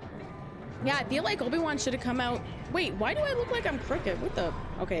 Yeah, I feel like Obi-Wan should have come out. Wait, why do I look like I'm crooked? What the?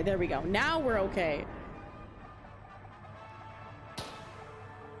 Okay, there we go. Now we're okay.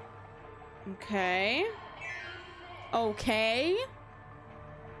 Okay. Okay.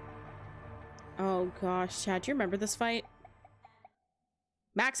 Oh gosh, Chad, do you remember this fight?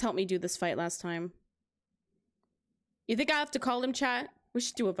 Max helped me do this fight last time. You think I have to call him, chat? We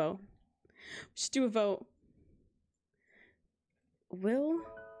should do a vote. We should do a vote. Will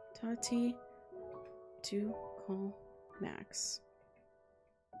Tati to call Max?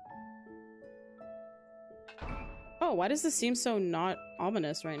 Oh, why does this seem so not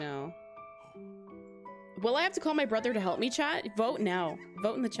ominous right now? Will I have to call my brother to help me, chat? Vote now.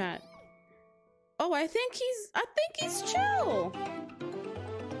 Vote in the chat. Oh, I think he's chill.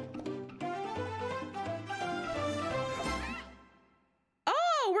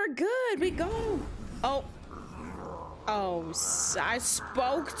 Oh, we're good. We go. Oh. Oh, I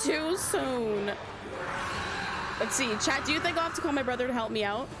spoke too soon. Let's see. Chat, do you think I'll have to call my brother to help me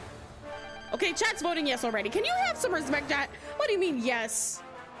out? Okay, chat's voting yes already. Can you have some respect, chat? What do you mean yes?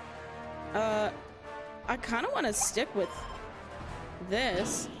 I kind of want to stick with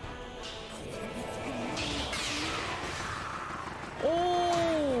this.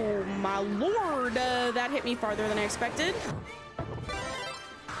 Oh, my lord. That hit me farther than I expected.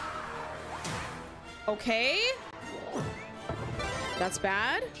 Okay. That's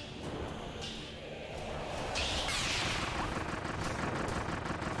bad.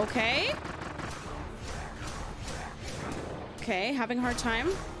 Okay. Okay, having a hard time.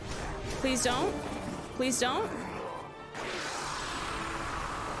 Please don't. Please don't.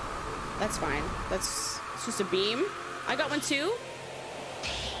 That's fine. It's just a beam. I got one too.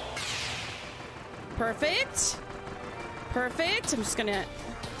 Perfect. Perfect. I'm just gonna...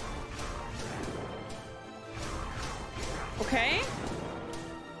 Okay.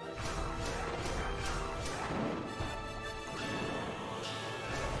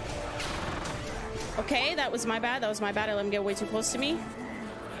 Okay, that was my bad. That was my bad. I let him get way too close to me.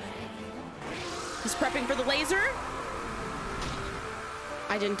 He's prepping for the laser.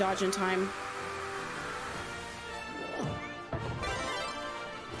 I didn't dodge in time.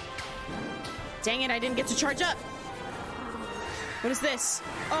 Dang it, I didn't get to charge up. What is this?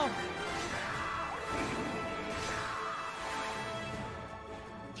 Oh.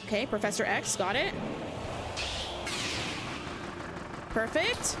 Okay, Professor X, got it.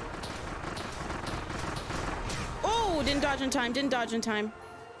 Perfect. Oh, didn't dodge in time, didn't dodge in time.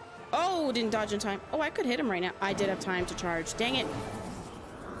 Oh, didn't dodge in time. Oh, I could hit him right now. I did have time to charge. Dang it.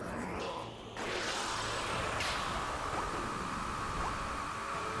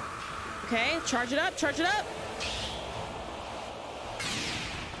 Okay, charge it up, charge it up.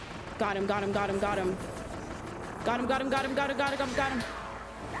 Got him, got him, got him, got him. Got him, got him, got him, got him, got him, got him.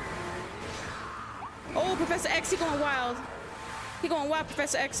 Oh, Professor X, he going wild. He going wild,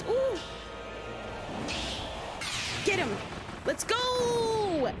 Professor X. Ooh. Get him. Let's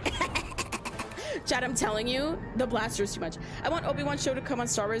go. Chat, I'm telling you, the blaster is too much. I want Obi-Wan's show to come on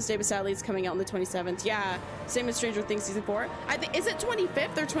Star Wars Day, but sadly it's coming out on the 27th. Yeah, same as Stranger Things Season 4. I think, is it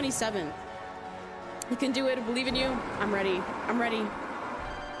 25th or 27th? You can do it. I believe in you. I'm ready. I'm ready.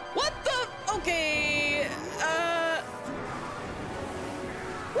 What the? Okay.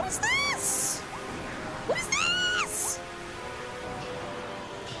 What is this? What is this?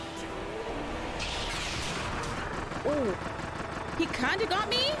 Oh, he kind of got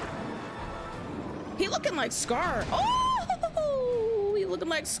me. He looking like Scar. Oh, he looking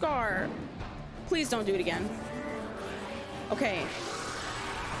like Scar. Please don't do it again. Okay.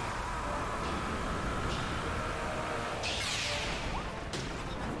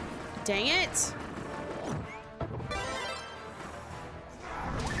 Dang it.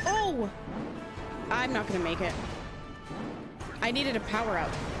 Oh, I'm not gonna make it. I needed a power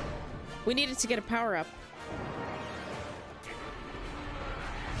up. We needed to get a power up.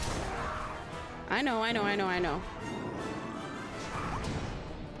 I know, I know, I know, I know.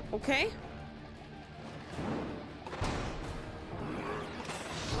 Okay.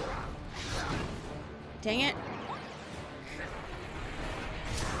 Dang it.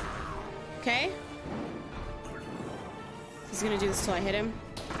 Okay. He's gonna do this till I hit him.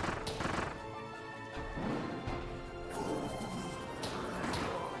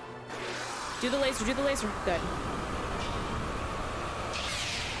 Do the laser, do the laser. Good.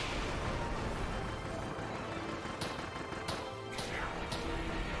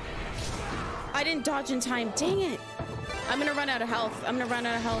 I didn't dodge in time. Dang it. I'm gonna run out of health. I'm gonna run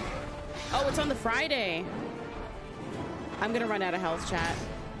out of health. Oh, it's on the Friday. I'm gonna run out of health, chat.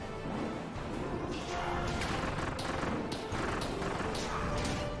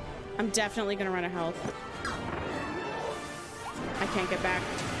 I'm definitely gonna run out of health. I can't get back.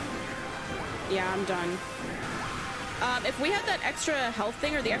 Yeah, I'm done. If we had that extra health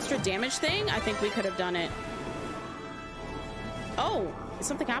thing or the extra damage thing, I think we could have done it. Oh, is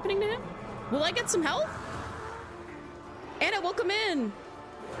something happening to him? Will I get some health? Anna, welcome in.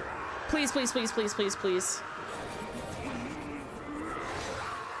 Please, please, please, please, please, please.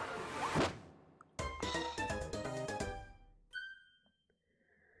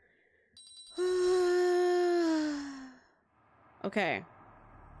 Okay.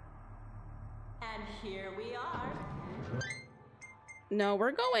 And here we are. No,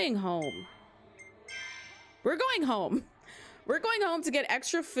 we're going home. We're going home. We're going home to get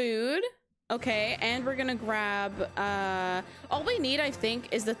extra food. Okay, and we're gonna grab all we need, I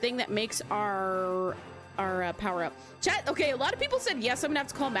think, is the thing that makes our power up. Chat, okay, a lot of people said yes. I'm gonna have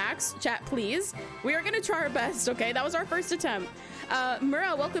to call Max. Chat, please. We are gonna try our best. Okay, that was our first attempt.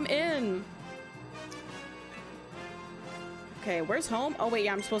 Mura, welcome in. Okay, where's home? Oh wait,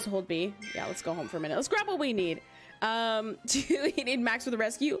 yeah, I'm supposed to hold B. Yeah, let's go home for a minute. Let's grab what we need. Do we need Max for the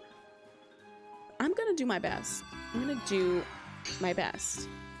rescue? I'm gonna do my best. I'm gonna do my best.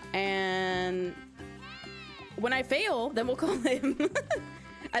 And when I fail, then we'll call him.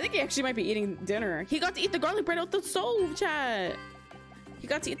 I think he actually might be eating dinner. He got to eat the garlic bread out the stove, chat. He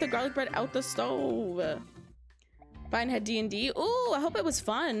got to eat the garlic bread out the stove. Fine, had D&D. Ooh, I hope it was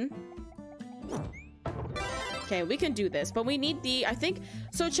fun. Okay, we can do this, but we need the, I think,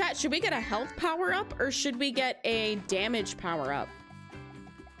 so chat, should we get a health power up or should we get a damage power up?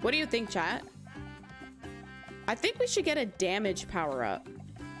 What do you think, chat? I think we should get a damage power up.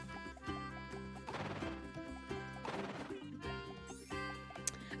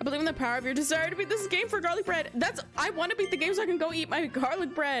 I believe in the power of your desire to beat this game for garlic bread. I want to beat the game so I can go eat my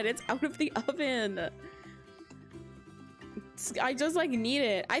garlic bread. It's out of the oven. I just like need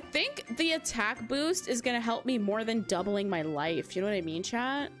it. I think the attack boost is gonna help me more than doubling my life. You know what I mean,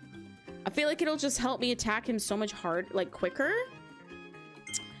 chat? I feel like it'll just help me attack him so much quicker.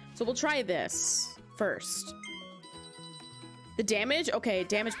 So we'll try this first. The damage, okay,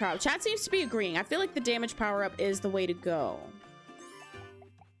 damage power up. Chat seems to be agreeing. I feel like the damage power up is the way to go.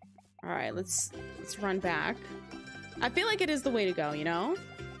 All right, let's run back. I feel like it is the way to go, you know?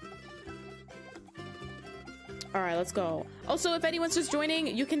 All right, let's go. Also, if anyone's just joining,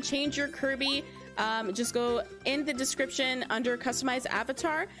 you can change your Kirby. Just go in the description under customize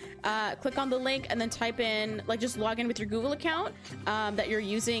avatar, click on the link and then type in, like, just log in with your Google account that you're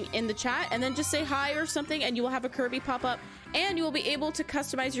using in the chat, and then just say hi or something and you will have a Kirby pop up and you will be able to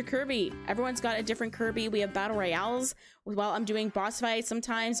customize your Kirby. Everyone's got a different Kirby. We have battle royales while I'm doing boss fights.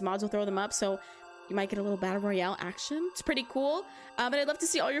 Sometimes mods will throw them up, so you might get a little battle royale action. It's pretty cool. But I'd love to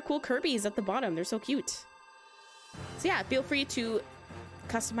see all your cool Kirbys at the bottom. They're so cute. So yeah, feel free to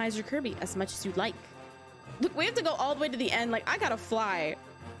customize your Kirby as much as you'd like. Look, we have to go all the way to the end. Like, I gotta fly.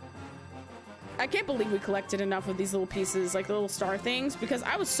 I can't believe we collected enough of these little pieces, like the little star things, because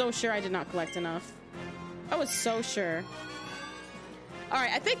I was so sure I did not collect enough. I was so sure. All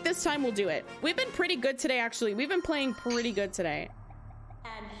right, I think this time we'll do it. We've been pretty good today, actually. We've been playing pretty good today.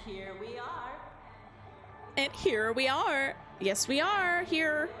 And here we are. And here we are. Yes, we are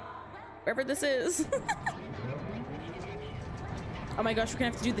here. Wherever this is. Oh my gosh, we're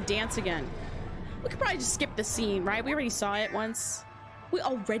gonna have to do the dance again. We could probably just skip the scene, right? We already saw it once. We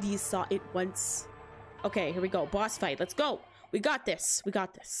already saw it once. Okay, here we go. Boss fight. Let's go. We got this. We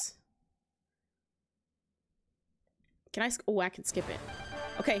got this. Can I? Oh, I can skip it.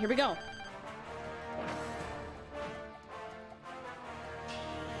 Okay, here we go.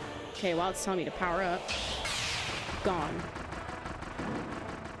 Okay, while it's telling me to power up. Gone.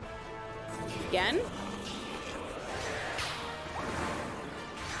 Again?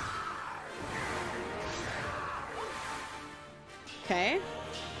 Okay.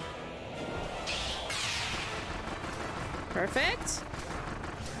 Perfect.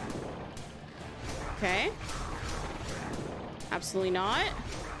 Okay. Absolutely not.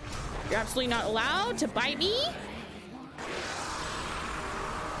 You're absolutely not allowed to bite me.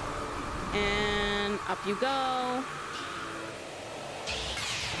 And up you go.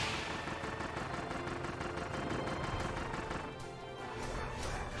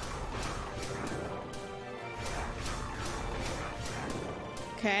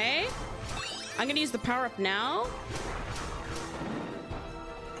 Okay. I'm gonna use the power up now.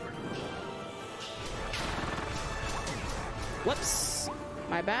 Whoops.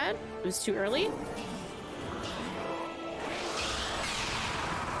 My bad. It was too early.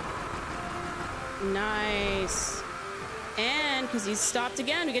 Nice. And because he's stopped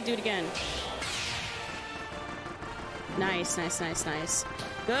again, we can do it again. Nice, nice, nice, nice.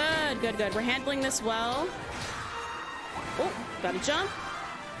 Good, good, good. We're handling this well. Oh, gotta jump.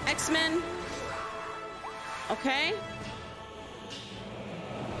 X-Men. Okay.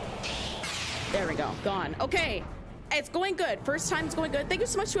 There we go. Gone. Okay. It's going good. First time it's going good. Thank you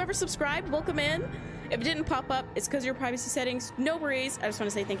so much to whoever subscribed. Welcome in. If it didn't pop up, it's because of your privacy settings. No worries. I just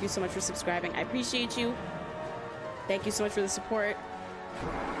want to say thank you so much for subscribing. I appreciate you. Thank you so much for the support.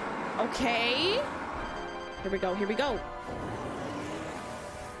 Okay. Here we go. Here we go.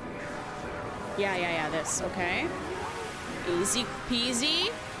 Yeah. This. Okay. Easy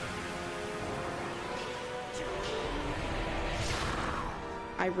peasy.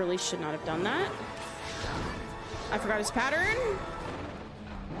 I really should not have done that. I forgot his pattern.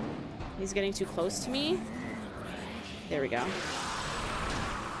 He's getting too close to me. There we go.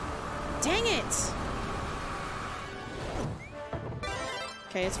 Dang it!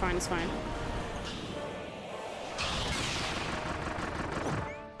 Okay, it's fine, it's fine.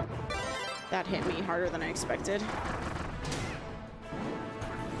 That hit me harder than I expected.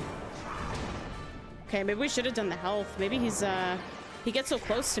 Okay, maybe we should have done the health. Maybe he's, he gets so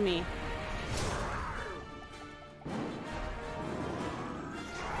close to me.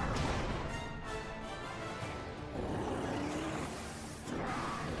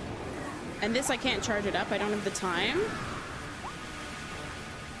 And this, I can't charge it up. I don't have the time.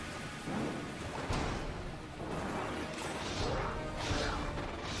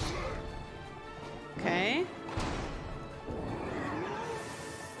 Okay.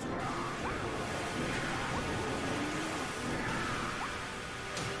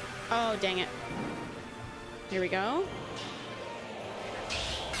 Oh, dang it. Here we go.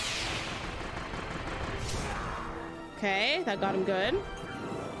 Okay, that got him good.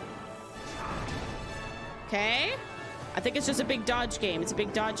 Okay. I think it's just a big dodge game. It's a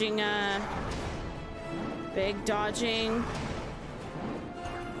big dodging, big dodging.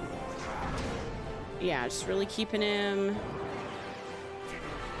 Yeah, just really keeping him.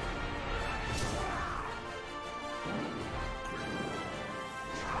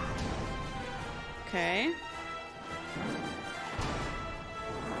 Okay.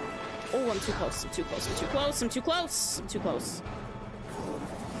 Oh, I'm too close. I'm too close. I'm too close. I'm too close. I'm too close.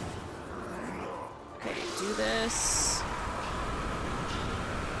 Okay, do this.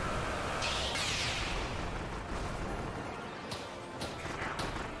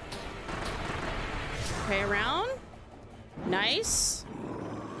 Okay, around. Nice.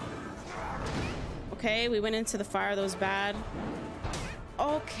 Okay, we went into the fire. That was bad.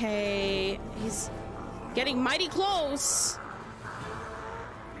 Okay, he's getting mighty close.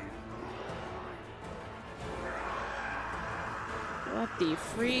 What the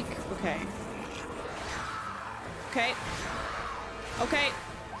freak? Okay. Okay. Okay.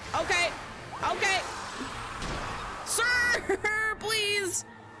 Okay. Okay. Sir, please.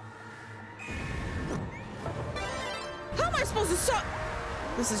 How am I supposed to stop?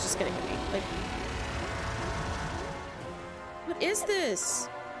 This is just gonna hit me. Like, what is this?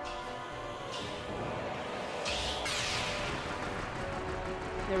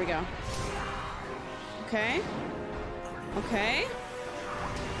 There we go. Okay. Okay.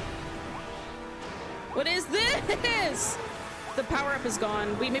 What is this? The power-up is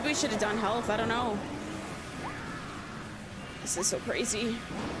gone. Maybe we should have done health. I don't know. This is so crazy.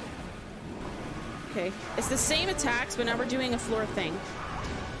 Okay. It's the same attacks, but now we're doing a floor thing.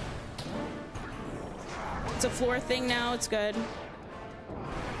 It's a floor thing now. It's good.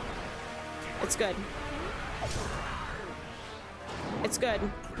 It's good. It's good.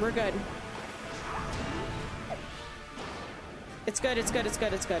 We're good. It's good. It's good. It's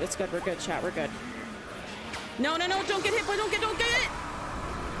good. It's good. It's good. We're good, chat. We're good. No, no, no. Don't get hit, boy. Don't get hit.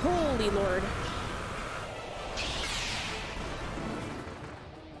 Holy Lord.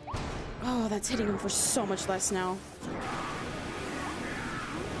 Oh, that's hitting him for so much less now.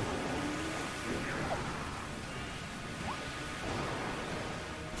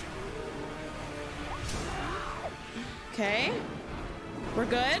 Okay. We're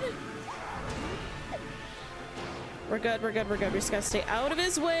good. We're good, we're good, we're good. We just gotta stay out of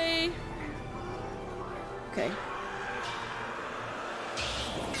his way. Okay.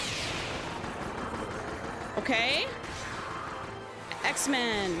 Okay.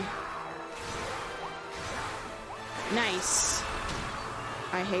 X-Men. Nice.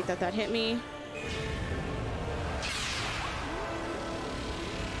 I hate that that hit me.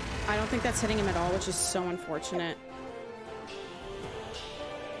 I don't think that's hitting him at all, which is so unfortunate.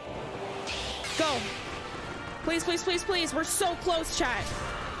 Go. Please, please, please, please. We're so close, chat.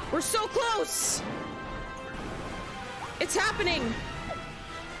 We're so close. It's happening.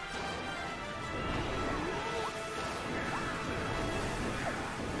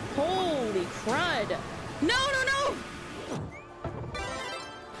 Holy crud. No, no, no.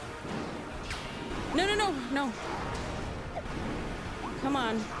 No, no, no, no. Come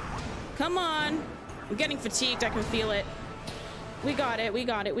on. Come on. I'm getting fatigued. I can feel it. We got it. We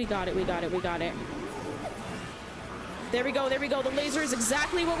got it. We got it. We got it. We got it. There we go. There we go. The laser is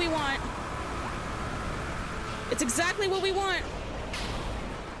exactly what we want. It's exactly what we want.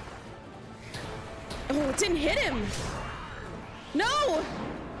 Oh, it didn't hit him. No.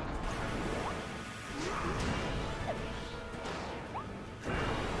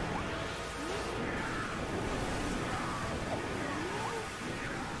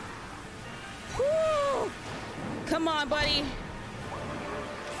 Come on, buddy.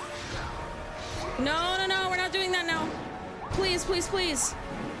 No, no, no, we're not doing that now. Please, please, please.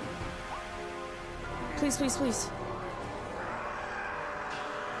 Please, please, please.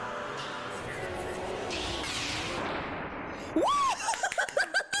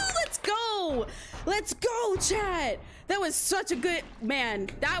 Let's go. Let's go, chat. That was such a good,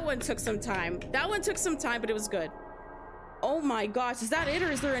 man, that one took some time. That one took some time, but it was good. Oh my gosh, is that it or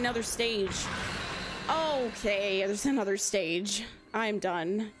is there another stage? Okay, there's another stage. I'm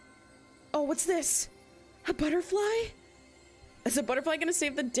done. Oh, what's this? A butterfly? Is a butterfly gonna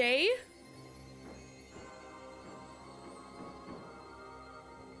save the day?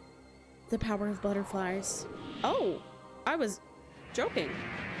 The power of butterflies. Oh, I was joking.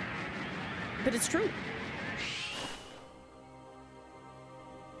 But it's true.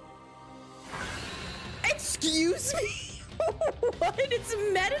 Excuse me? What? It's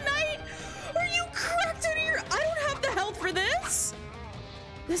Meta Knight? Are you cracked out of your... I don't have the health for this.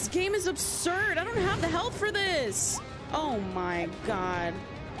 This game is absurd. I don't have the health for this. Oh my god.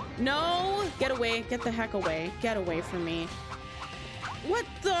 No. Get away. Get the heck away. Get away from me. What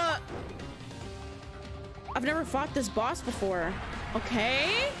the... I've never fought this boss before.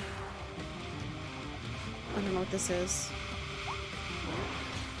 Okay. I don't know what this is.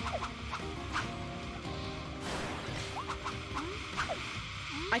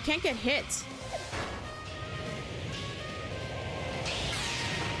 I can't get hit.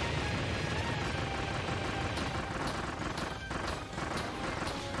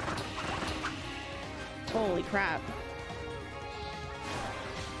 Holy crap.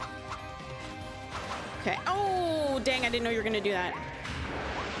 Okay. Oh, dang, I didn't know you were gonna do that.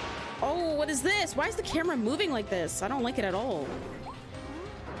 Oh, what is this? Why is the camera moving like this? I don't like it at all.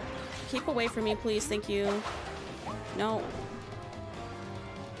 Keep away from me, please. Thank you. No.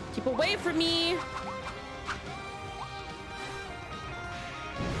 Keep away from me.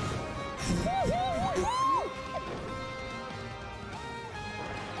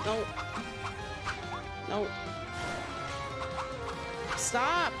 No. No.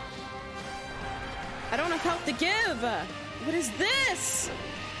 Stop. I don't have help to give. What is this?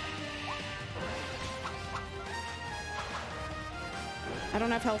 I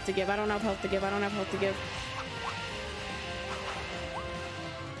don't have health to give. I don't have health to give. I don't have health to give.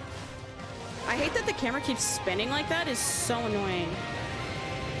 I hate that the camera keeps spinning like that. It's so annoying.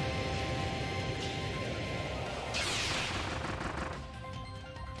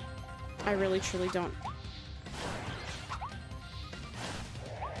 I really truly don't.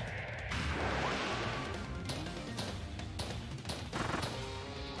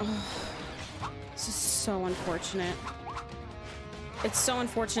 Oh, this is so unfortunate. It's so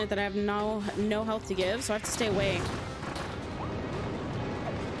unfortunate that I have no health to give, so I have to stay away.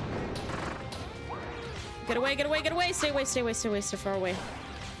 Get away, get away, get away! Stay away, stay away, stay away, stay far away.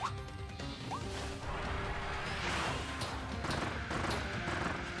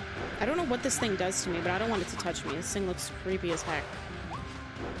 I don't know what this thing does to me, but I don't want it to touch me. This thing looks creepy as heck.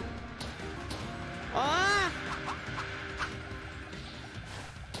 Ah!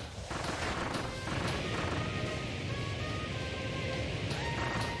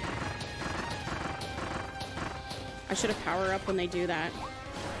 I should have power up when they do that.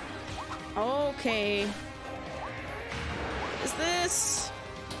 Okay. What is this?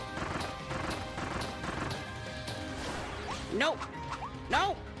 Nope.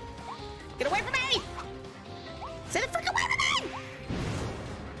 No! Get away from me! Stay the frick away from me!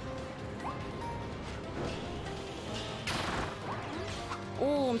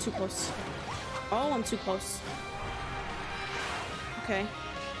 Oh, I'm too close. Oh, I'm too close. Okay.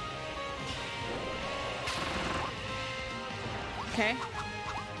 Okay.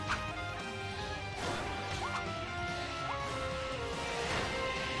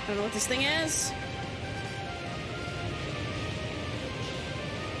 I don't know what this thing is.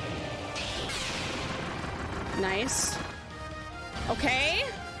 Nice. Okay.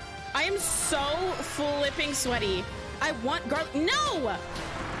 I am so flipping sweaty. I want garlic. No!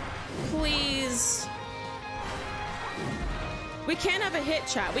 Please. We can't have a hit,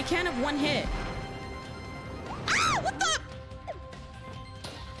 chat. We can't have one hit. Ah! What the?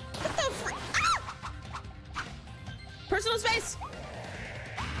 What the frick? Ah! Personal space.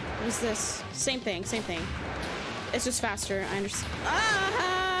 What is this? Same thing, same thing. It's just faster. I understand.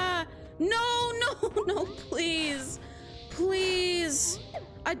 Ah! No, no, no, please. Please.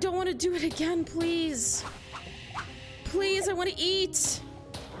 I don't want to do it again, please. Please, I want to eat.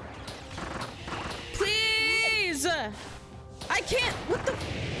 Please. I can't. What the?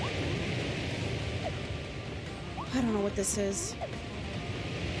 I don't know what this is.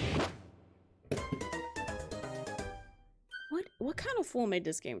 how Fool made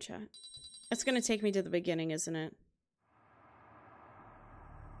this game, chat. It's gonna take me to the beginning, isn't it?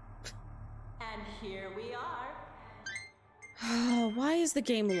 And here we are. Oh, why is the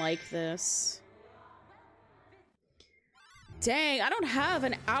game like this? Dang, I don't have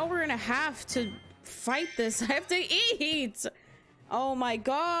an hour and a half to fight this. I have to eat. Oh my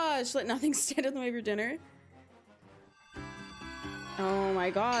gosh, let nothing stand in the way of your dinner. Oh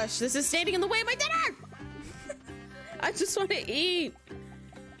my gosh, this is standing in the way of my dinner. I just want to eat.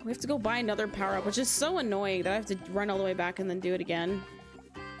 We have to go buy another power-up, which is so annoying that I have to run all the way back and then do it again.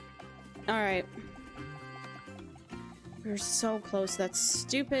 All right. We're so close. That's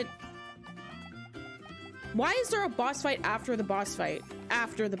stupid. Why is there a boss fight after the boss fight?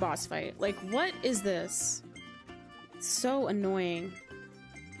 After the boss fight. Like, what is this? It's so annoying.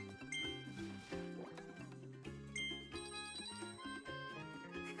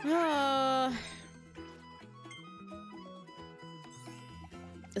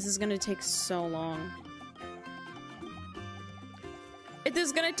 This is gonna take so long. It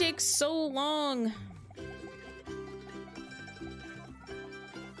is gonna take so long.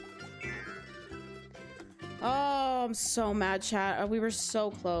 Oh, I'm so mad, chat. We were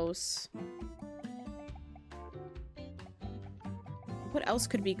so close. What else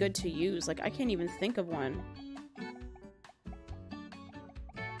could be good to use? Like, I can't even think of one.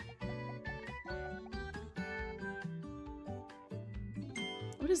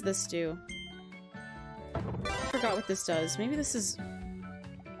 What does this do? I forgot what this does. Maybe this is...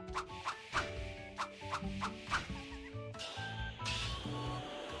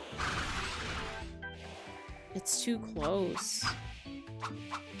 It's too close.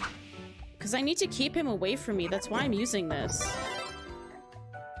 Because I need to keep him away from me. That's why I'm using this.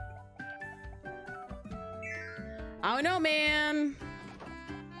 I don't know, man.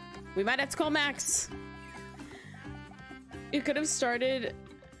 We might have to call Max. You could have started...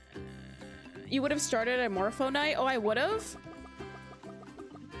 You would have started at Morpho Night? Oh, I would have?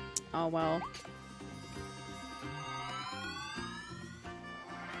 Oh, well.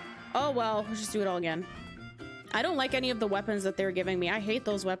 Oh, well. Let's just do it all again. I don't like any of the weapons that they're giving me. I hate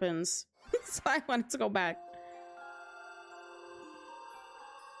those weapons. So I wanted to go back.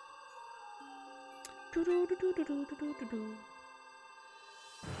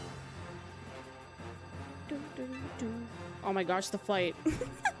 Oh my gosh, the fight.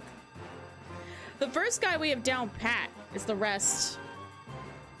 The first guy we have down pat. It's the rest.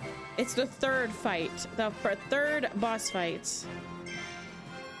 It's the third fight. The third boss fight.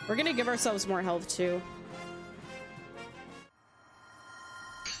 We're gonna give ourselves more health too.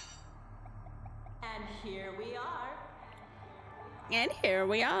 And here we are. And here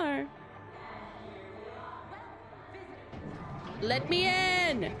we are. Let me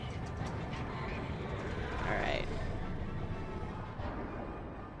in. All right.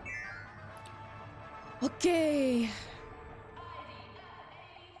 Okay.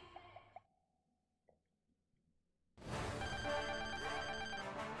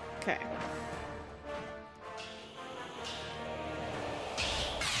 Okay.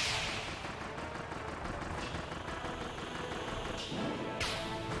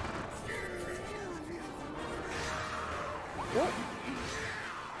 Whoa.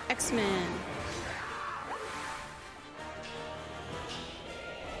 X-Men.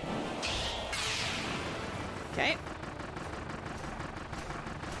 Okay.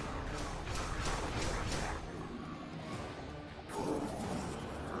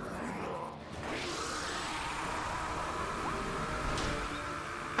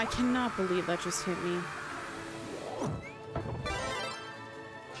 I cannot believe that just hit me.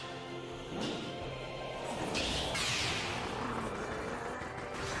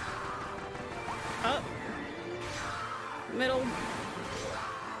 Up. Middle.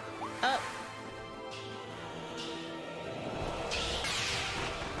 Up.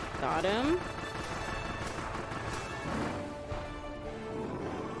 Got him.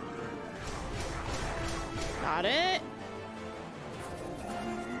 Got it.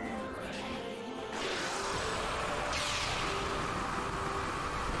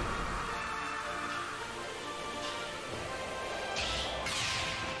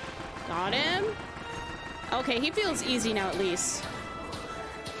 Got him. Okay, he feels easy now at least.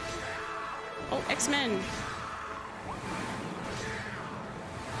 Oh, X-Men.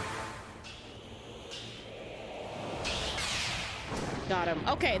 Got him.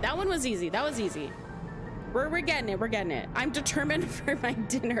 Okay, that one was easy. That was easy. We're getting it. We're getting it. I'm determined for my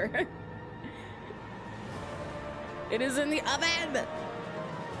dinner. It is in the oven.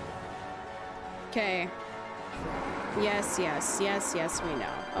 Okay. Yes, yes, yes, yes, we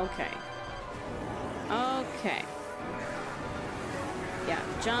know. Okay. Okay.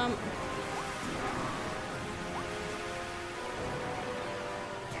 jump.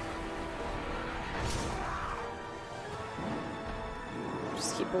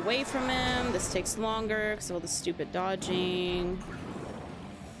 Just keep away from him. This takes longer because of all the stupid dodging.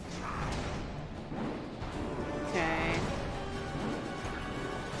 Okay.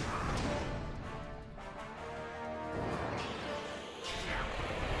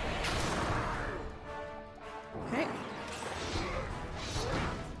 Okay.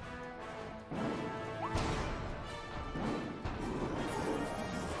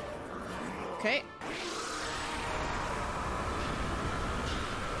 Okay.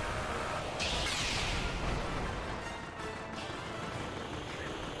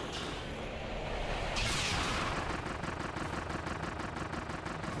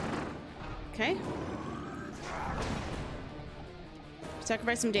 Okay.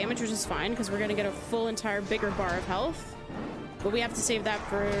 Sacrifice some damage, which is fine because we're gonna get a full entire bigger bar of health. But we have to save that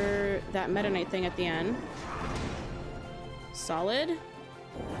for that Meta Knight thing at the end. Solid.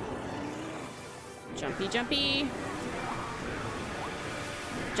 Jumpy, jumpy.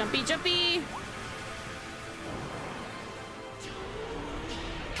 Jumpy, jumpy.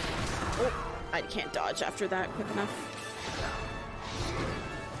 Oh, I can't dodge after that quick enough.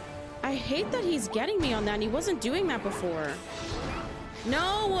 I hate that he's getting me on that, and he wasn't doing that before.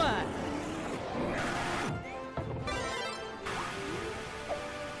 No!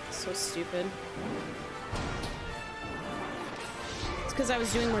 So stupid. It's because I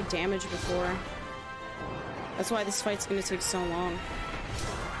was doing more damage before. That's why this fight's gonna take so long.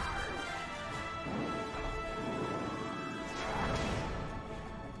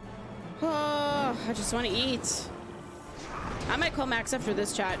 Oh, I just want to eat. I might call Max after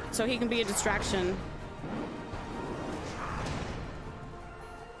this chat so he can be a distraction.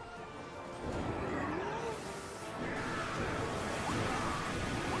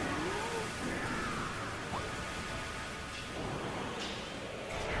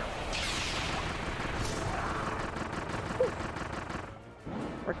 Whew.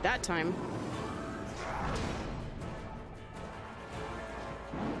 Worked that time.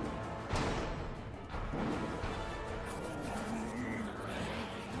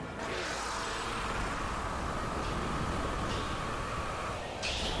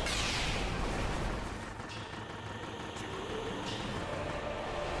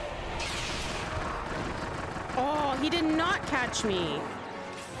 He did not catch me.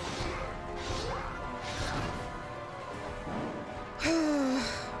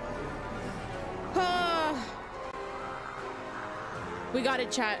 We got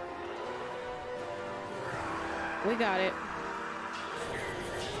it, chat. We got it.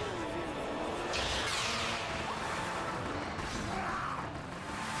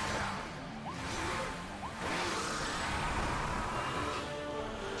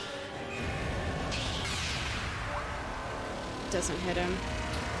 Doesn't hit him.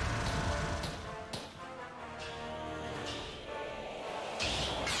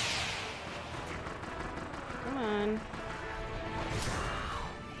 Come on.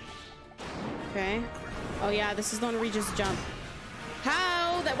 Okay. Oh yeah, this is the one where we just jump.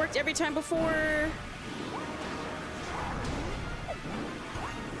 How? That worked every time before.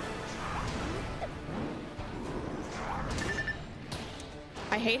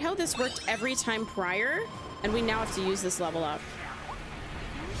 I hate how this worked every time prior. And we now have to use this level up.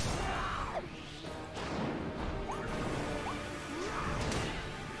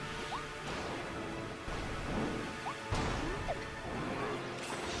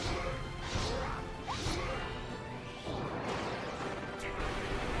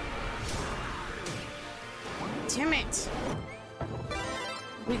 Damn it.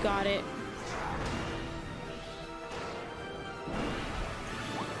 We got it.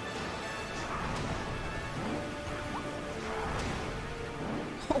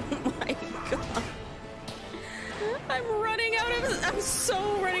 I'm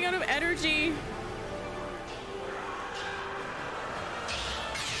so running out of energy.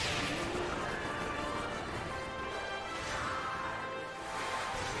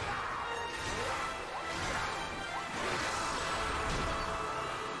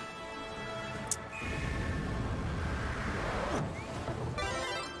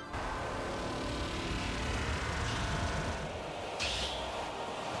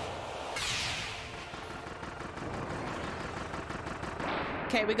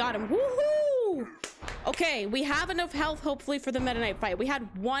 Okay, we got him. Woohoo! Okay, we have enough health, hopefully, for the Meta Knight fight. We had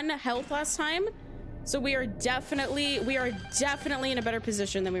 1 health last time, so we are definitely in a better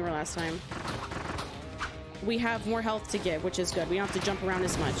position than we were last time. We have more health to give, which is good. We don't have to jump around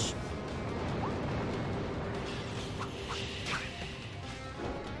as much.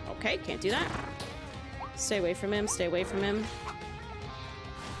 Okay, can't do that. Stay away from him, stay away from him.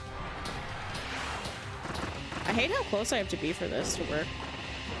 I hate how close I have to be for this to work.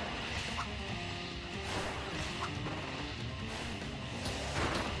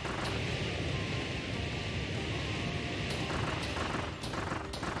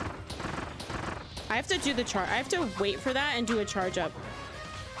 I have to do the charge. I have to wait for that and do a charge up.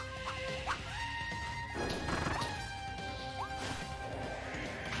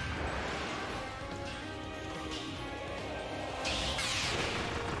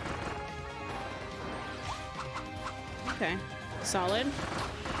 Okay, solid.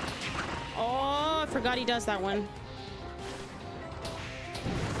 Oh, I forgot he does that one.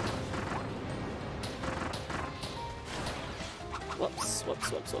 Whoops,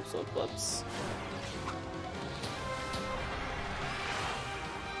 whoops, whoops, whoops, whoops, whoops.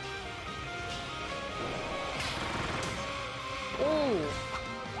 Oh.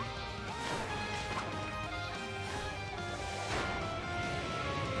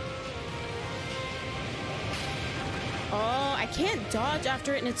 Oh, I can't dodge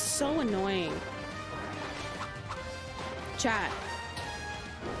after it, and it's so annoying. Chat.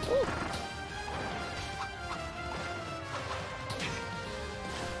 Ooh.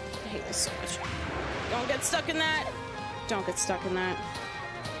 I hate this so much. Don't get stuck in that. Don't get stuck in that.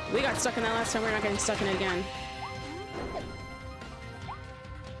 We got stuck in that last time. We're not getting stuck in it again.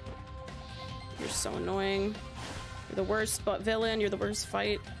 You're so annoying. You're the worst villain. You're the worst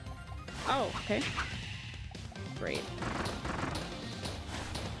fight. Oh, okay. Great.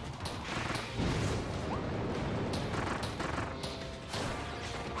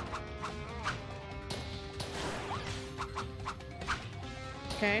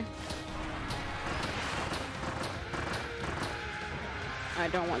 Okay. I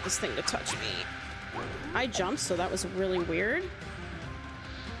don't want this thing to touch me. I jumped, so that was really weird.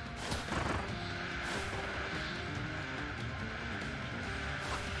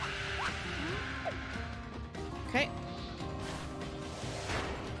 Okay.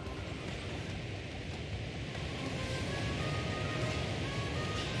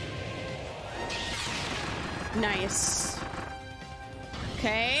 Nice.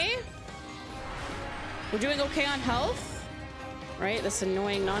 Okay. We're doing okay on health, right? This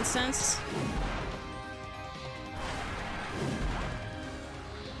annoying nonsense.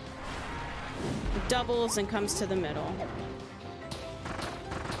 Doubles and comes to the middle.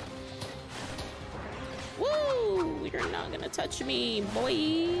 Woo! You're not gonna touch me,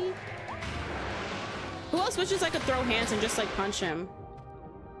 boy. Who else wishes I could throw hands and just like punch him?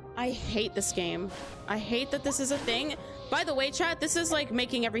 I hate this game. I hate that this is a thing. By the way, chat, this is like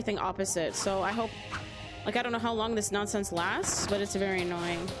making everything opposite. So I hope, like, I don't know how long this nonsense lasts, but it's very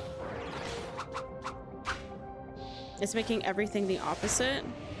annoying. It's making everything the opposite.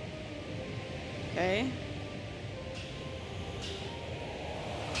 Okay.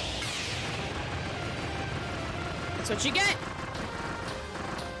 That's what you get.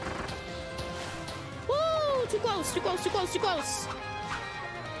 Woo! Too close, too close, too close, too close.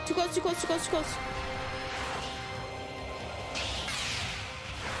 Too close, too close, too close, too close.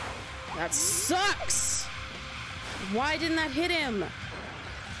 That sucks! Why didn't that hit him?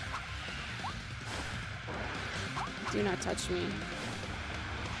 Do not touch me.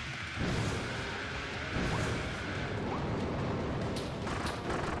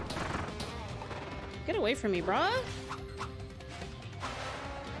 Get away from me, bruh.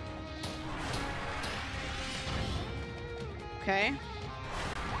 Okay.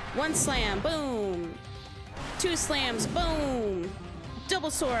 One slam, boom. Two slams, boom. Double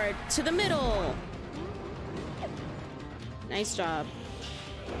sword to the middle. Nice job.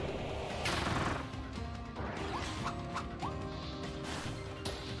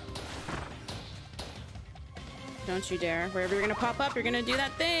 Don't you dare. Wherever you're gonna pop up, you're gonna do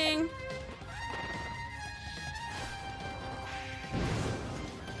that thing.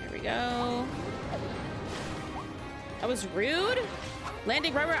 Here we go. That was rude.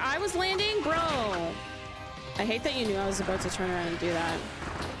 Landing right where I was landing? Bro. I hate that you knew I was about to turn around and do that.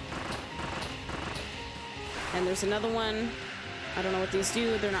 And there's another one. I don't know what these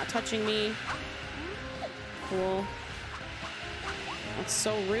do. They're not touching me. Cool. That's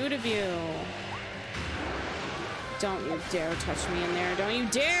so rude of you. Don't you dare touch me in there. Don't you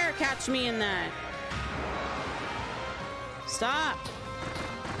dare catch me in that. Stop.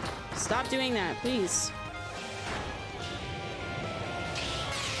 Stop doing that, please.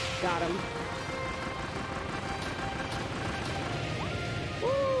 Got him.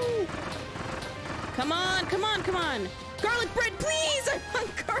 Woo! Come on, come on, come on. Garlic bread, please! I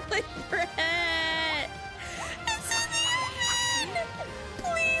want garlic bread! It's in the oven!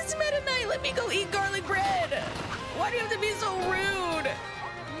 Please, let me go eat garlic bread. Why do you have to be so rude?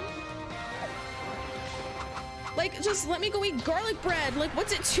 Like, just let me go eat garlic bread. Like,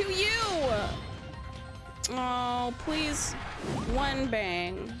 what's it to you? Oh, please. 1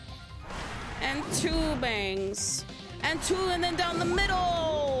 bang. And 2 bangs. And 2 and then down the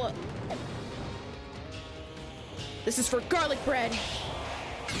middle. This is for garlic bread.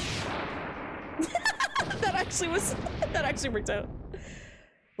 That actually worked out.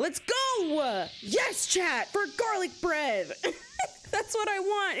 Let's go! Yes, chat, for garlic bread. That's what I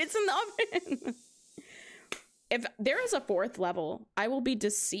want. It's in the oven. If there is a 4th level, I will be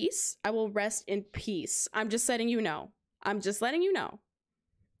deceased. I will rest in peace. I'm just letting you know. I'm just letting you know.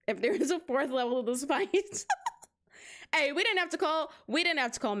 If there is a 4th level of this fight. Hey, we didn't have to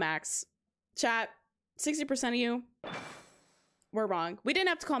call Max. Chat, 60% of you were wrong. We didn't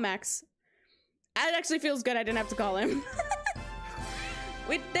have to call Max. It actually feels good I didn't have to call him.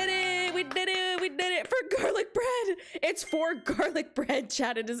 We did it! We did it! We did it! For garlic bread! It's for garlic bread,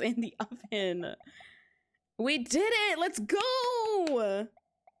 chat. It is in the oven. We did it! Let's go!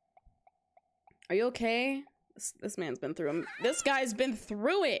 Are you okay? This man's been through him. This guy's been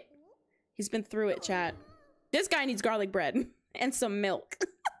through it. He's been through it, chat. This guy needs garlic bread and some milk.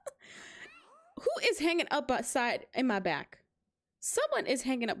 Who is hanging up beside in my back? Someone is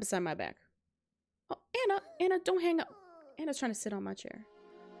hanging up beside my back. Oh, Anna, don't hang up. Anna's trying to sit on my chair.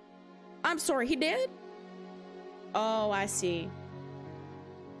 I'm sorry, he did? Oh, I see.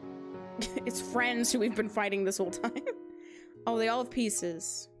 It's friends who we've been fighting this whole time. Oh, they all have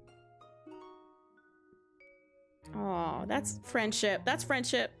pieces. Oh, that's friendship. That's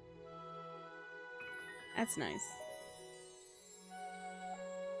friendship. That's nice.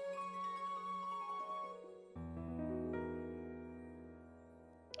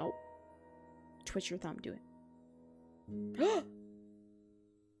 Oh. Twitch your thumb, do it.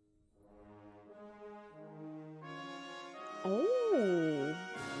 Oh.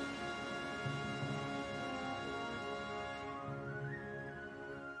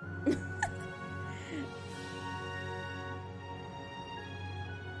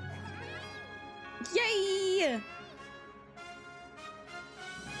 Yay!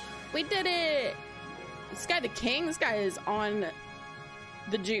 We did it! This guy the king? This guy is on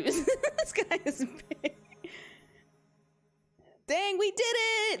the juice. This guy is big. Dang, we did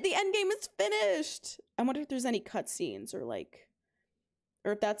it! The end game is finished! I wonder if there's any cutscenes or like...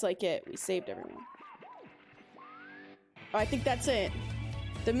 Or if that's like it. We saved everything. Oh, I think that's it.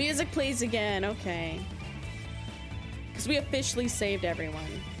 The music plays again. Okay. Because we officially saved everyone.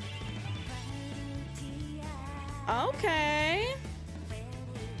 Okay.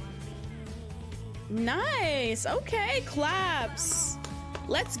 Nice. Okay, claps.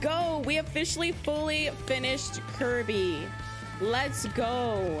 Let's go. We officially fully finished Kirby. Let's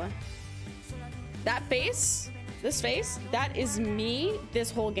go. That face, this face, that is me this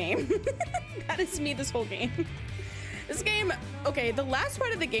whole game. That is me this whole game. This game, okay, the last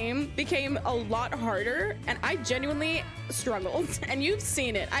part of the game became a lot harder and I genuinely struggled. And you've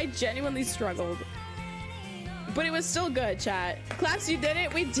seen it. I genuinely struggled. But it was still good, chat. Claps, you did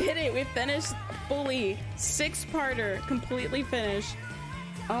it. We did it. We finished fully. 6-parter, completely finished.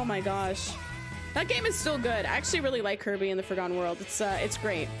 Oh my gosh. That game is still good. I actually really like Kirby in the Forgotten World. It's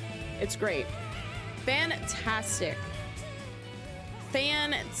great. It's great. Fantastic.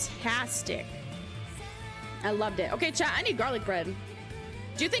 Fantastic. I loved it. Okay, chat, I need garlic bread.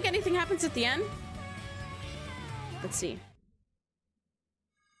 Do you think anything happens at the end? Let's see.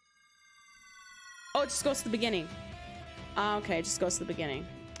 Oh, it just goes to the beginning. Okay, it just goes to the beginning.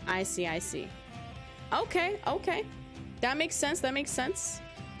 I see, I see. Okay, okay. That makes sense, that makes sense.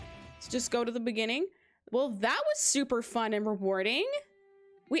 Let's just go to the beginning. Well, that was super fun and rewarding.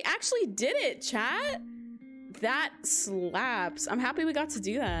 We actually did it, chat. That slaps. I'm happy we got to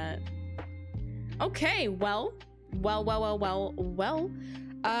do that. Okay, well.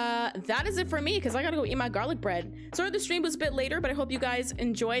 That is it for me because I gotta go eat my garlic bread. Sorry the stream was a bit later, but I hope you guys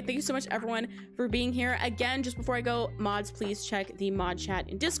enjoyed. Thank you so much everyone for being here. Again, just before I go, mods, please check the mod chat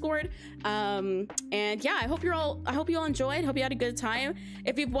in Discord. And yeah, I hope you all enjoyed. Hope you had a good time.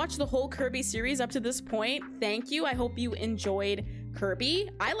 If you've watched the whole Kirby series up to this point, thank you. I hope you enjoyed Kirby.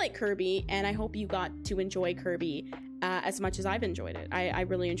 I like Kirby, and I hope you got to enjoy Kirby as much as I've enjoyed it. I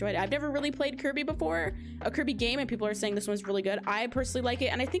really enjoyed it. I've never really played Kirby before, a Kirby game, and people are saying this one's really good. I personally like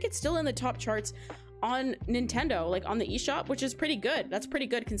it, and I think it's still in the top charts on Nintendo, like on the eShop, which is pretty good. That's pretty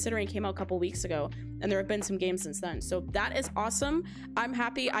good considering it came out a couple weeks ago, and there have been some games since then. So that is awesome. I'm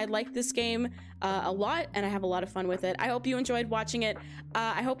happy. I like this game a lot, and I have a lot of fun with it. I hope you enjoyed watching it.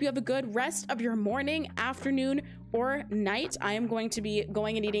 I hope you have a good rest of your morning, afternoon, or night, I am going to be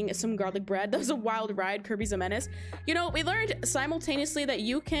going and eating some garlic bread. That was a wild ride. Kirby's a menace. You know, we learned simultaneously that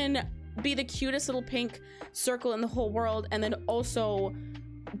you can be the cutest little pink circle in the whole world and then also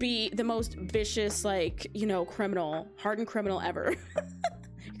be the most vicious, like, you know, criminal, hardened criminal ever.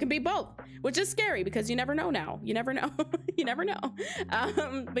 You can be both, which is scary because you never know now. You never know. You never know.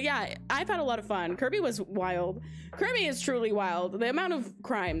 But yeah, I've had a lot of fun. Kirby was wild. Kirby is truly wild. The amount of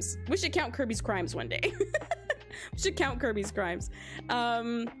crimes. We should count Kirby's crimes one day. We should count Kirby's crimes.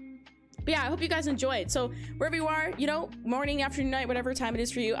 But yeah, I hope you guys enjoyed. So wherever you are, you know, morning, afternoon, night, whatever time it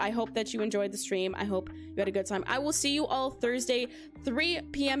is for you, I hope that you enjoyed the stream. I hope you had a good time. I will see you all Thursday, 3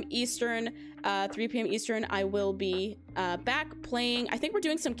 p.m. Eastern. 3 p.m. Eastern, I will be back playing. I think we're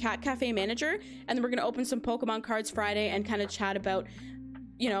doing some Cat Cafe Manager, and then we're going to open some Pokemon cards Friday and kind of chat about,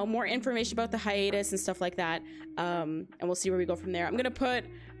 you know, more information about the hiatus and stuff like that. And we'll see where we go from there. I'm going to put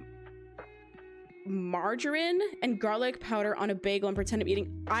margarine and garlic powder on a bagel and pretend I'm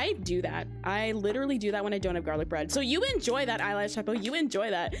eating. I do that. I literally do that when I don't have garlic bread. So you enjoy that, eyelash chuckle. You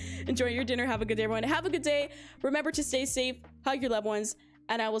enjoy that. Enjoy your dinner. Have a good day, everyone. Have a good day. Remember to stay safe, hug your loved ones,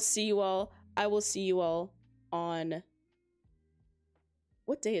 and I will see you all. I will see you all on...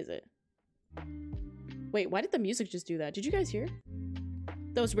 What day is it? Wait, why did the music just do that? Did you guys hear?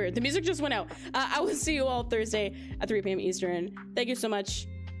 That was weird. The music just went out. I will see you all Thursday at 3 p.m. Eastern. Thank you so much.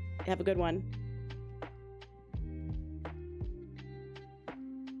 Have a good one.